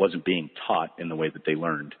it wasn't being taught in the way that they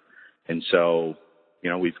learned. And so,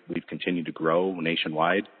 we've continued to grow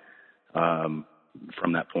nationwide from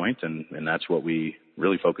that point, and that's what we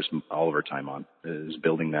really focus all of our time on, is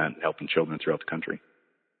building that and helping children throughout the country.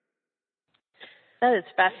 That is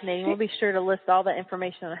fascinating. We'll be sure to list all the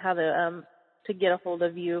information on how to get a hold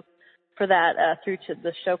of you for that through to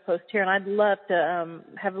the show post here. And I'd love to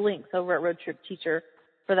have links over at Road Trip Teacher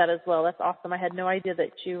for that as well. That's awesome. I had no idea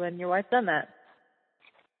that you and your wife done that.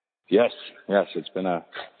 Yes, it's been amazing.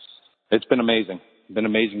 It's been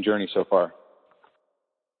an amazing journey so far.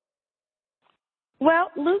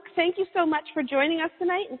 Well, Luke, thank you so much for joining us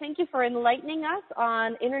tonight, and thank you for enlightening us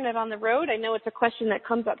on Internet on the Road. I know it's a question that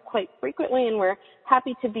comes up quite frequently, and we're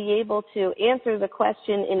happy to be able to answer the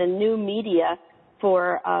question in a new media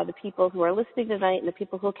for the people who are listening tonight and the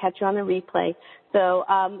people who will catch you on the replay. So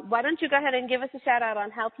why don't you go ahead and give us a shout-out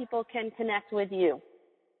on how people can connect with you?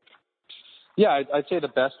 Yeah, I'd say the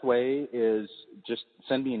best way is just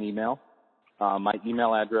send me an email. My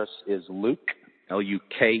email address is Luke, Luke,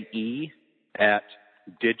 at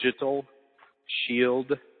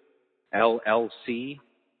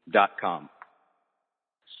digitalshieldllc.com.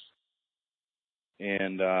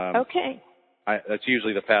 And okay. That's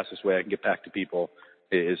usually the fastest way I can get back to people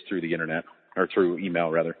is through the internet, or through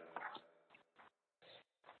email, rather.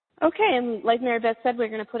 Okay, and like Mary Beth said, we're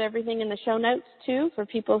going to put everything in the show notes, too, for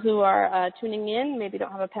people who are tuning in, maybe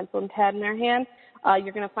don't have a pencil and pad in their hand.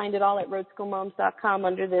 You're going to find it all at roadschoolmoms.com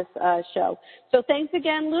under this show. So thanks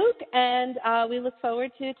again, Luke, and we look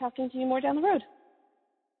forward to talking to you more down the road.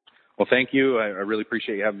 Well, thank you. I really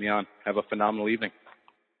appreciate you having me on. Have a phenomenal evening.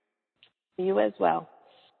 You as well.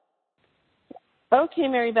 Okay,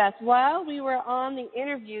 Mary Beth, while we were on the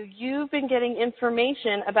interview, you've been getting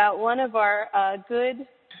information about one of our good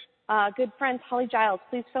friends, Holly Giles.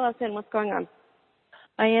 Please fill us in. What's going on?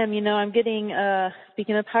 I am. I'm getting,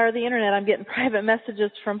 speaking of power of the Internet, I'm getting private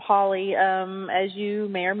messages from Holly. As you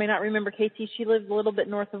may or may not remember, Katie, she lives a little bit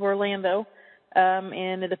north of Orlando,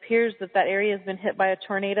 and it appears that area has been hit by a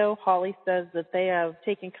tornado. Holly says that they have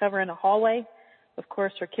taken cover in a hallway. Of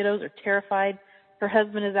course, her kiddos are terrified. Her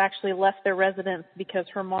husband has actually left their residence because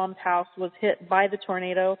her mom's house was hit by the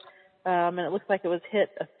tornado, and it looks like it was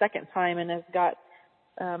hit a second time and has got,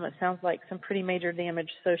 it sounds like, some pretty major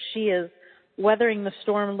damage. So she is weathering the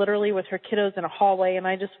storm literally with her kiddos in a hallway, and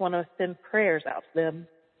I just want to send prayers out to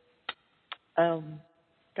them.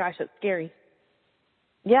 Gosh, it's scary.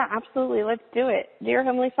 Yeah, absolutely. Let's do it. Dear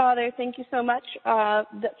Heavenly Father, thank you so much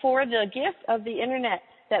for the gift of the Internet,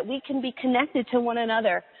 that we can be connected to one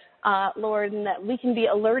another, Lord, and that we can be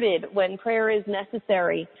alerted when prayer is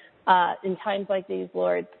necessary in times like these,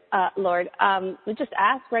 Lord. We just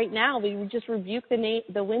ask right now, we just rebuke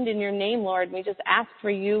the wind in your name, Lord. We just ask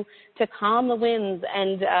for you to calm the winds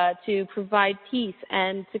and to provide peace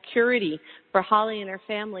and security for Holly and her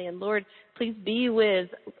family. And Lord, please be with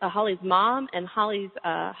Holly's mom and Holly's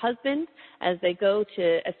husband as they go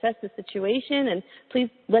to assess the situation. And please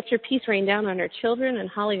let your peace rain down on her children and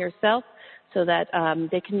Holly herself, so that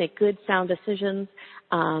they can make good, sound decisions.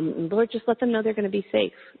 Lord, just let them know they're going to be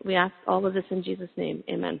safe. We ask all of this in Jesus' name.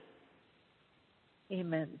 Amen.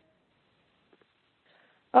 Amen.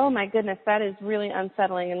 Oh, my goodness, that is really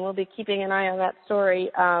unsettling, and we'll be keeping an eye on that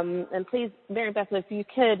story. And please, Mary Beth, if you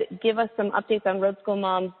could give us some updates on Road School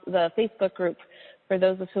Moms, the Facebook group, for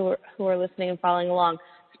those of us who are listening and following along.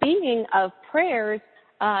 Speaking of prayers,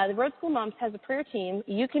 the Road School Moms has a prayer team.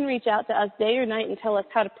 You can reach out to us day or night and tell us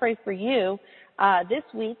how to pray for you. This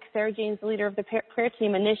week, Sarah James, the leader of the prayer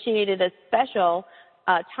team, initiated a special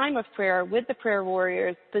time of prayer with the prayer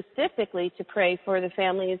warriors, specifically to pray for the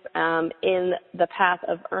families in the path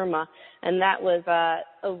of Irma. And that was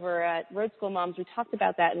over at Road School Moms. We talked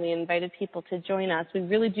about that, and we invited people to join us. We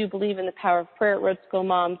really do believe in the power of prayer at Road School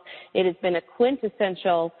Moms. It has been a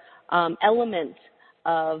quintessential element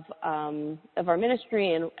of our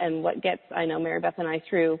ministry and what gets, I know, Mary Beth and I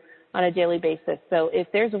through on a daily basis. So if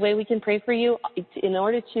there's a way we can pray for you, in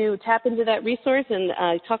order to tap into that resource and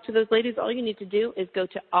talk to those ladies, all you need to do is go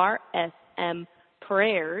to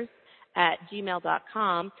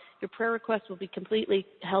rsmprayers@gmail.com. Your prayer request will be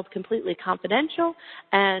held completely confidential,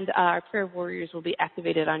 and our prayer warriors will be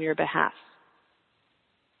activated on your behalf.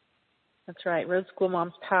 That's right. Road School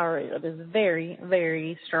Moms Power is very,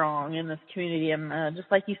 very strong in this community. And just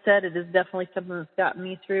like you said, it is definitely something that's gotten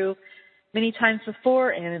me through many times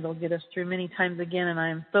before, and it'll get us through many times again. And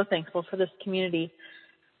I'm so thankful for this community.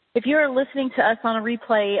 If you're listening to us on a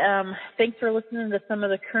replay, thanks for listening to some of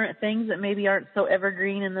the current things that maybe aren't so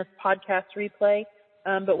evergreen in this podcast replay.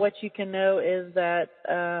 But what you can know is that,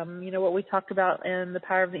 what we talked about in the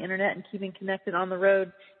power of the Internet and keeping connected on the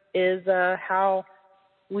road is how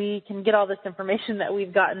we can get all this information that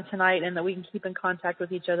we've gotten tonight and that we can keep in contact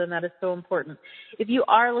with each other, and that is so important. If you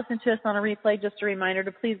are listening to us on a replay, just a reminder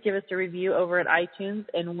to please give us a review over at iTunes,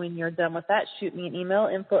 and when you're done with that, shoot me an email,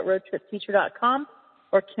 info@roadtripteacher.com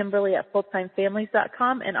or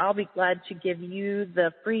Kimberly@fulltimefamilies.com, and I'll be glad to give you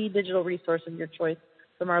the free digital resource of your choice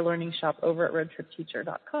from our learning shop over at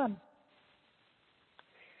roadtripteacher.com.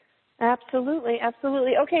 Absolutely,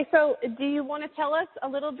 absolutely. Okay, so do you want to tell us a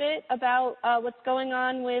little bit about what's going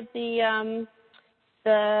on with the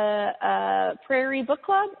Prairie Book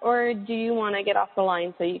Club, or do you want to get off the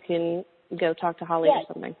line so you can go talk to Holly or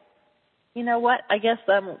something? You know what? I guess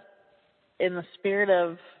in the spirit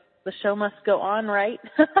of the show must go on, right?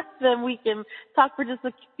 Then we can talk for just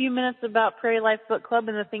a few minutes about Prairie Life Book Club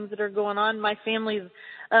and the things that are going on. My family's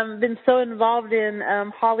been so involved in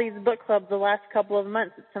Holly's book club the last couple of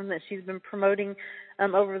months. It's something that she's been promoting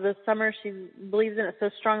over the summer. She believes in it so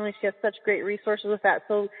strongly. She has such great resources with that.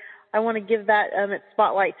 So I want to give that its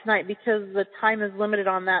spotlight tonight because the time is limited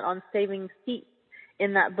on that, on saving seats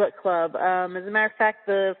in that book club. As a matter of fact,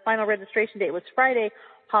 the final registration date was Friday.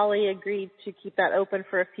 Holly agreed to keep that open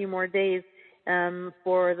for a few more days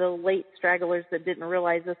for the late stragglers that didn't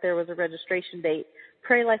realize that there was a registration date.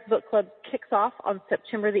 Prairie Life Book Club kicks off on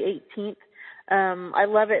September the 18th. I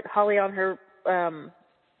love it. Holly on her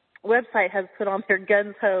website has put on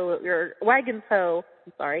their wagon tow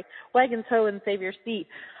and save your seat.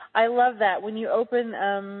 I love that. When you open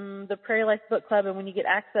the Prairie Life Book Club and when you get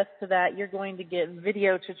access to that, you're going to get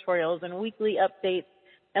video tutorials and weekly updates.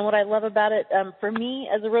 And what I love about it, for me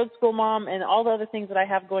as a road school mom and all the other things that I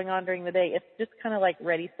have going on during the day, it's just kind of like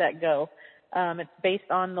ready, set, go. It's based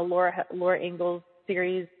on the Laura Ingalls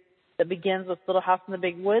series that begins with Little House in the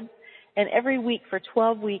Big Woods. And every week for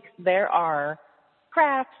 12 weeks, there are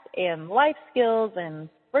crafts and life skills and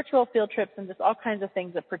virtual field trips and just all kinds of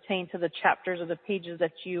things that pertain to the chapters or the pages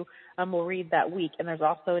that you will read that week. And there's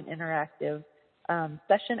also an interactive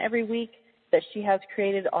session every week that she has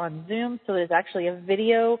created on Zoom. So there's actually a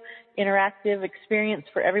video interactive experience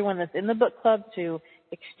for everyone that's in the book club to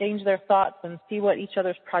exchange their thoughts and see what each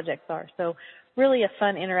other's projects are. So really a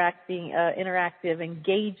fun, interactive,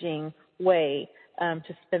 engaging way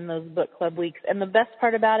to spend those book club weeks. And the best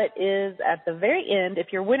part about it is at the very end,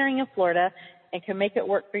 if you're wintering in Florida and can make it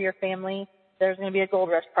work for your family, there's going to be a Gold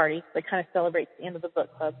Rush party that kind of celebrates the end of the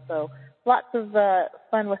book club. So lots of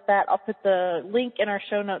fun with that. I'll put the link in our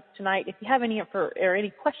show notes tonight. If you have any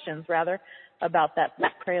questions about that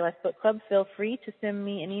Prairie Life Book Club, feel free to send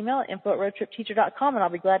me an email at info@roadtripteacher.com, and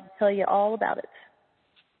I'll be glad to tell you all about it.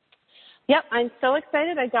 Yep, I'm so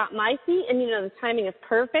excited. I got my seat, and the timing is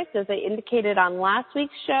perfect. As I indicated on last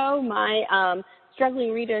week's show, my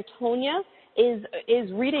struggling reader Tonya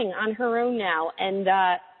is reading on her own now, and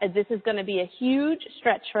this is going to be a huge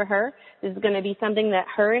stretch for her. This is going to be something that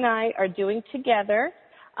her and I are doing together,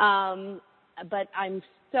 but I'm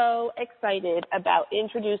so excited about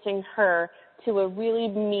introducing her to a really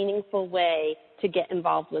meaningful way to get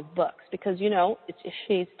involved with books because,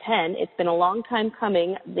 she's 10. It's been a long time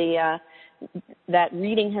coming. That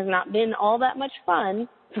reading has not been all that much fun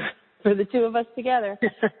for the two of us together.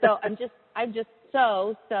 So I'm just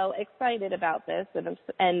so excited about this,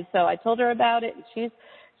 and so I told her about it, and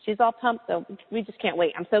she's all pumped. So we just can't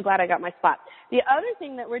wait. I'm so glad I got my spot. The other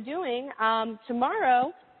thing that we're doing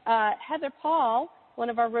tomorrow, Heather Paul, one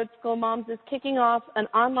of our Road School moms, is kicking off an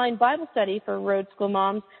online Bible study for Road School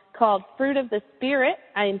moms called Fruit of the Spirit.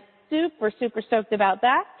 I'm super stoked about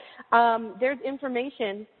that. There's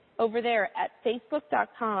information over there at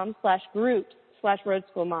facebook.com/groups/Road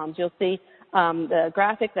School moms. You'll see the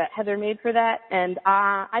graphic that Heather made for that. And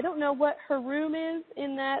I don't know what her room is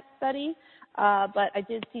in that study, but I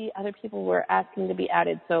did see other people were asking to be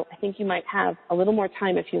added. So I think you might have a little more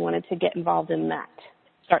time if you wanted to get involved in that.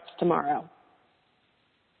 Starts tomorrow.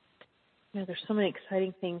 Yeah, there's so many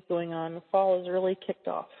exciting things going on. The fall has really kicked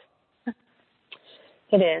off.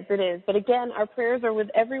 It is. But again, our prayers are with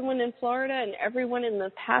everyone in Florida and everyone in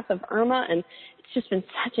the path of Irma, and it's just been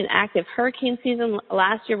such an active hurricane season.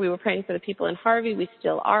 Last year we were praying for the people in Harvey. We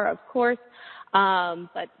still are, of course.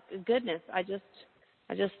 But goodness, I just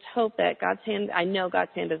hope that I know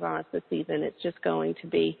God's hand is on us this season. It's just going to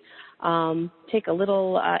be, take a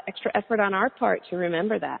little extra effort on our part to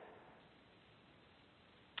remember that.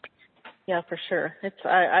 Yeah, for sure.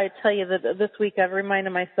 I tell you that this week I've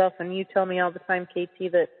reminded myself, and you tell me all the time,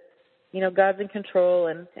 KT, that, God's in control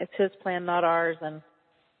and it's His plan, not ours. And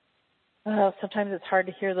sometimes it's hard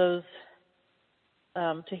to hear those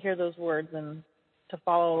words and to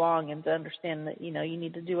follow along and to understand that, you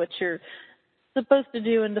need to do what you're supposed to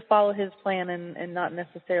do and to follow His plan and not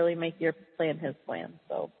necessarily make your plan His plan.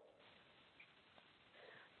 So.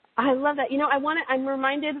 I love that. I'm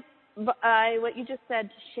reminded by what you just said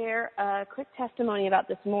to share a quick testimony about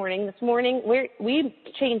this morning. This morning, we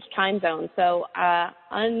changed time zones. So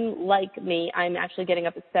unlike me, I'm actually getting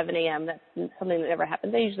up at 7 a.m. That's something that never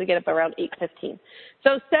happens. I usually get up around 8:15.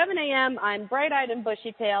 So 7 a.m., I'm bright-eyed and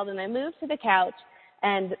bushy-tailed, and I move to the couch,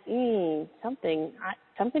 and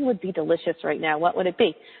something would be delicious right now. What would it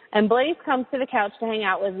be? And Blaze comes to the couch to hang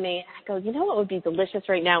out with me. I go, you know what would be delicious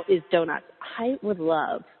right now is donuts. I would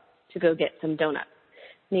love to go get some donuts.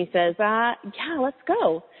 And he says, yeah, let's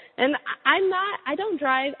go. And I don't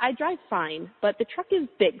drive. I drive fine, but the truck is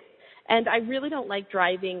big. And I really don't like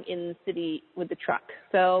driving in the city with the truck.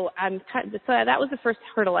 So that was the first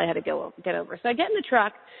hurdle I had to get over. So I get in the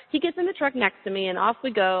truck. He gets in the truck next to me, and off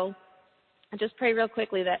we go. I just pray real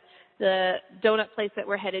quickly that the donut place that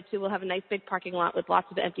we're headed to will have a nice big parking lot with lots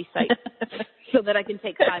of empty sites so that I can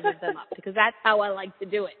take 5 of them up, because that's how I like to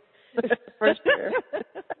do it. For sure.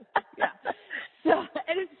 Yeah. So,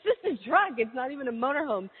 and it's just a truck. It's not even a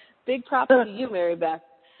motorhome. Big props to you, Mary Beth.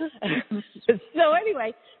 So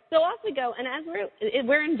anyway, so off we go. And as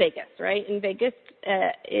we're in Vegas, right? And Vegas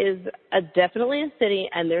is definitely a city,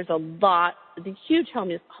 and there's a huge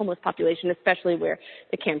homeless population, especially where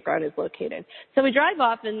the campground is located. So we drive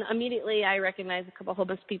off, and immediately I recognize a couple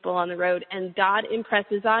homeless people on the road, and God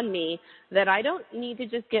impresses on me that I don't need to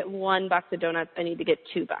just get 1 box of donuts. I need to get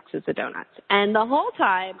 2 boxes of donuts. And the whole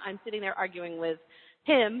time I'm sitting there arguing with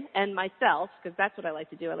him and myself, because that's what I like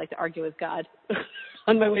to do. I like to argue with God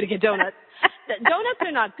on my way to get donuts. Donuts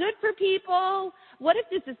are not good for people. What if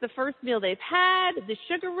this is the first meal they've had, the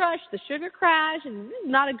sugar rush, the sugar crash, and this is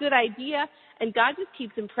not a good idea? And God just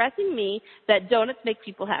keeps impressing me that donuts make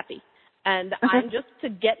people happy. And I'm just to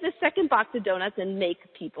get the second box of donuts and make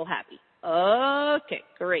people happy. Okay,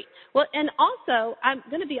 great. Well, and also, I'm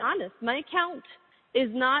going to be honest, my account is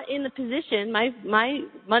not in the position, my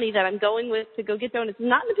money that I'm going with to go get donuts is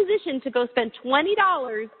not in the position to go spend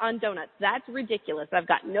 $20 on donuts. That's ridiculous. I've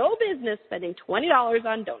got no business spending $20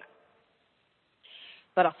 on donuts.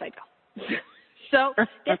 But off I go. So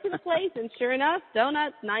get to the place, and sure enough,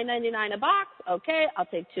 donuts, $9.99 a box. Okay, I'll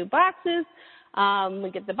take 2 boxes. We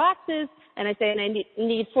get the boxes, and I say, and I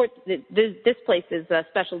need 4. This place is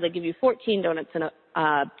special. They give you 14 donuts in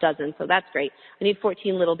a dozen, so that's great. I need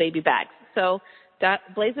 14 little baby bags. So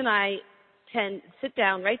Blaze and I can sit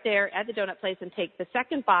down right there at the donut place and take the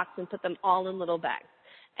second box and put them all in little bags.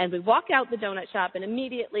 And we walk out the donut shop, and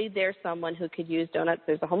immediately there's someone who could use donuts.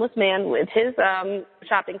 There's a homeless man with his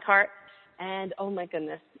shopping cart, and oh my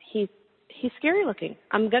goodness, he's scary looking.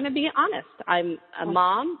 I'm going to be honest. I'm a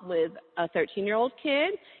mom with a 13-year-old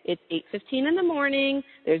kid. It's 8:15 in the morning.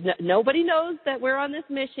 There's nobody knows that we're on this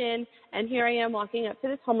mission, and here I am walking up to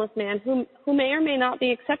this homeless man who may or may not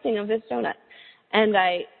be accepting of this donut. And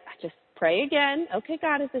I just pray again. Okay,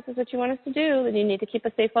 God, if this is what you want us to do, then you need to keep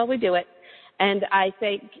us safe while we do it. And I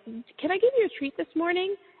say, can I give you a treat this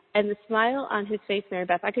morning? And the smile on his face, Mary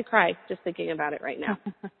Beth, I could cry just thinking about it right now.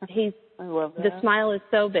 I love that. The smile is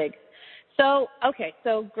so big. So, okay,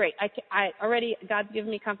 so great. I already, God's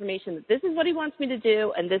given me confirmation that this is what he wants me to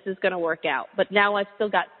do, and this is going to work out. But now I've still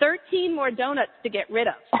got 13 more donuts to get rid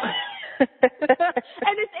of. And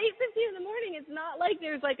it's 8:15 in the morning. It's not like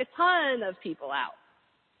there's like a ton of people out.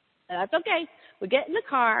 And that's okay. We get in the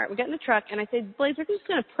car, we get in the truck, and I say, Blaze, we're just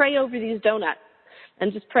going to pray over these donuts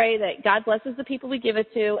and just pray that God blesses the people we give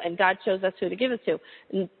it to, and God shows us who to give it to.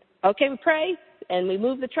 And, okay, we pray, and we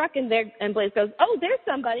move the truck, and Blaze goes, oh, there's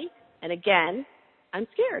somebody. And again, I'm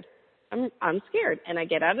scared. I'm scared. And I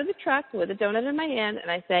get out of the truck with a donut in my hand, and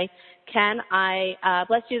I say, can I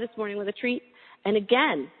bless you this morning with a treat? And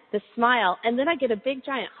again, the smile, and then I get a big,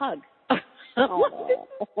 giant hug. Oh. This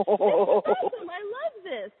is awesome. I love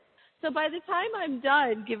this. So by the time I'm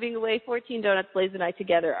done giving away 14 donuts, Blaze and I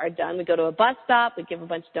together are done. We go to a bus stop. We give a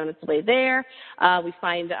bunch of donuts away there. We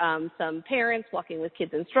find some parents walking with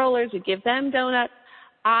kids in strollers. We give them donuts.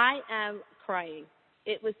 I am crying.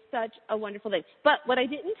 It was such a wonderful thing. But what I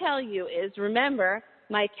didn't tell you is, remember,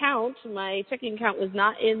 my checking account was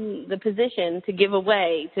not in the position to give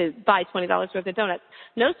away, to buy $20 worth of donuts.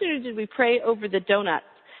 No sooner did we pray over the donuts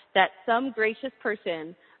that some gracious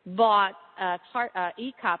person bought a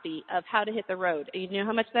e-copy of How to Hit the Road. You know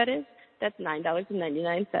how much that is? That's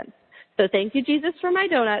 $9.99. So thank you, Jesus, for my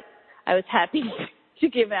donuts. I was happy to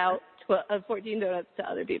give out 14 donuts to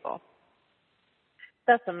other people.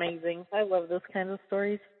 That's amazing. I love those kinds of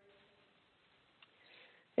stories.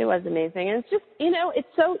 It was amazing. And it's just, it's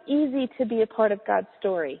so easy to be a part of God's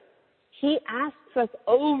story. He asks us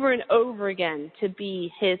over and over again to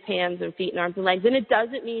be his hands and feet and arms and legs. And it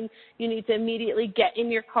doesn't mean you need to immediately get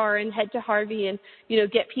in your car and head to Harvey and,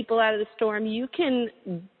 get people out of the storm. You can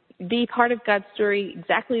be part of God's story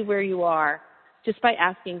exactly where you are just by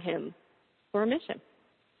asking him for permission.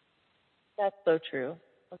 That's so true.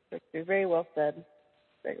 That's so true. Very well said.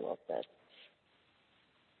 Very well said.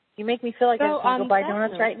 You make me feel like I just want to go buy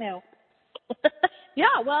donuts right now. Yeah,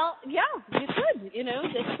 well, yeah, you could. You know,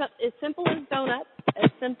 it's as simple as donuts, as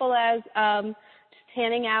simple as just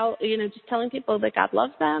handing out, you know, just telling people that God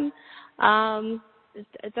loves them.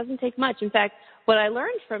 It doesn't take much. In fact, what I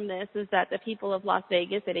learned from this is that the people of Las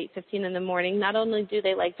Vegas at 8:15 in the morning, not only do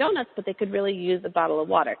they like donuts, but they could really use a bottle of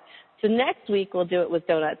water. So next week we'll do it with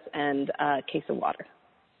donuts and a case of water.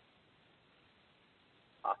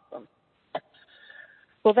 Awesome.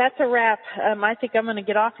 Well, that's a wrap. I think I'm going to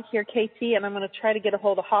get off of here, KT, and I'm going to try to get a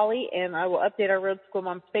hold of Holly, and I will update our Road School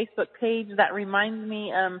Moms Facebook page. That reminds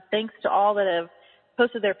me, thanks to all that have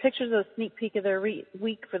posted their pictures of a sneak peek of their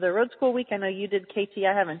week for the Road School Week. I know you did, KT.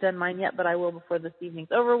 I haven't done mine yet, but I will before this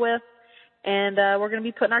evening's over with. And we're going to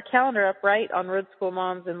be putting our calendar up, right, on Road School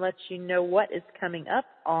Moms and let you know what is coming up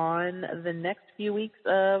on the next few weeks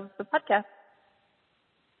of the podcast.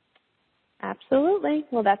 Absolutely.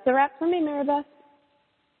 Well, that's a wrap for me, Maribeth.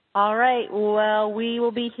 All right. Well, we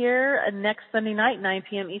will be here next Sunday night, 9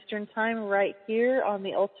 p.m. Eastern Time, right here on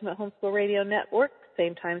the Ultimate Homeschool Radio Network.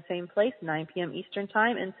 Same time, same place, 9 p.m. Eastern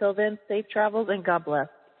Time. Until then, safe travels and God bless.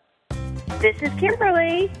 This is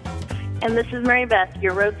Kimberly. And this is Mary Beth,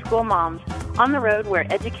 your Road School Moms, on the road where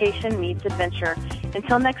education meets adventure.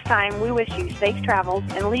 Until next time, we wish you safe travels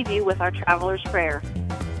and leave you with our traveler's prayer.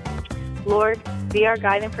 Lord, be our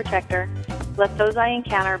guide and protector. Let those I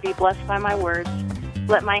encounter be blessed by my words.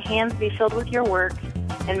 Let my hands be filled with your work,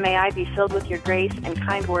 and may I be filled with your grace and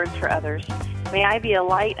kind words for others. May I be a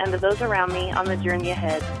light unto those around me on the journey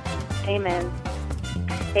ahead. Amen.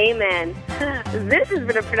 Amen. This has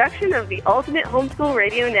been a production of the Ultimate Homeschool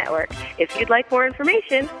Radio Network. If you'd like more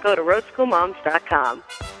information, go to roadschoolmoms.com.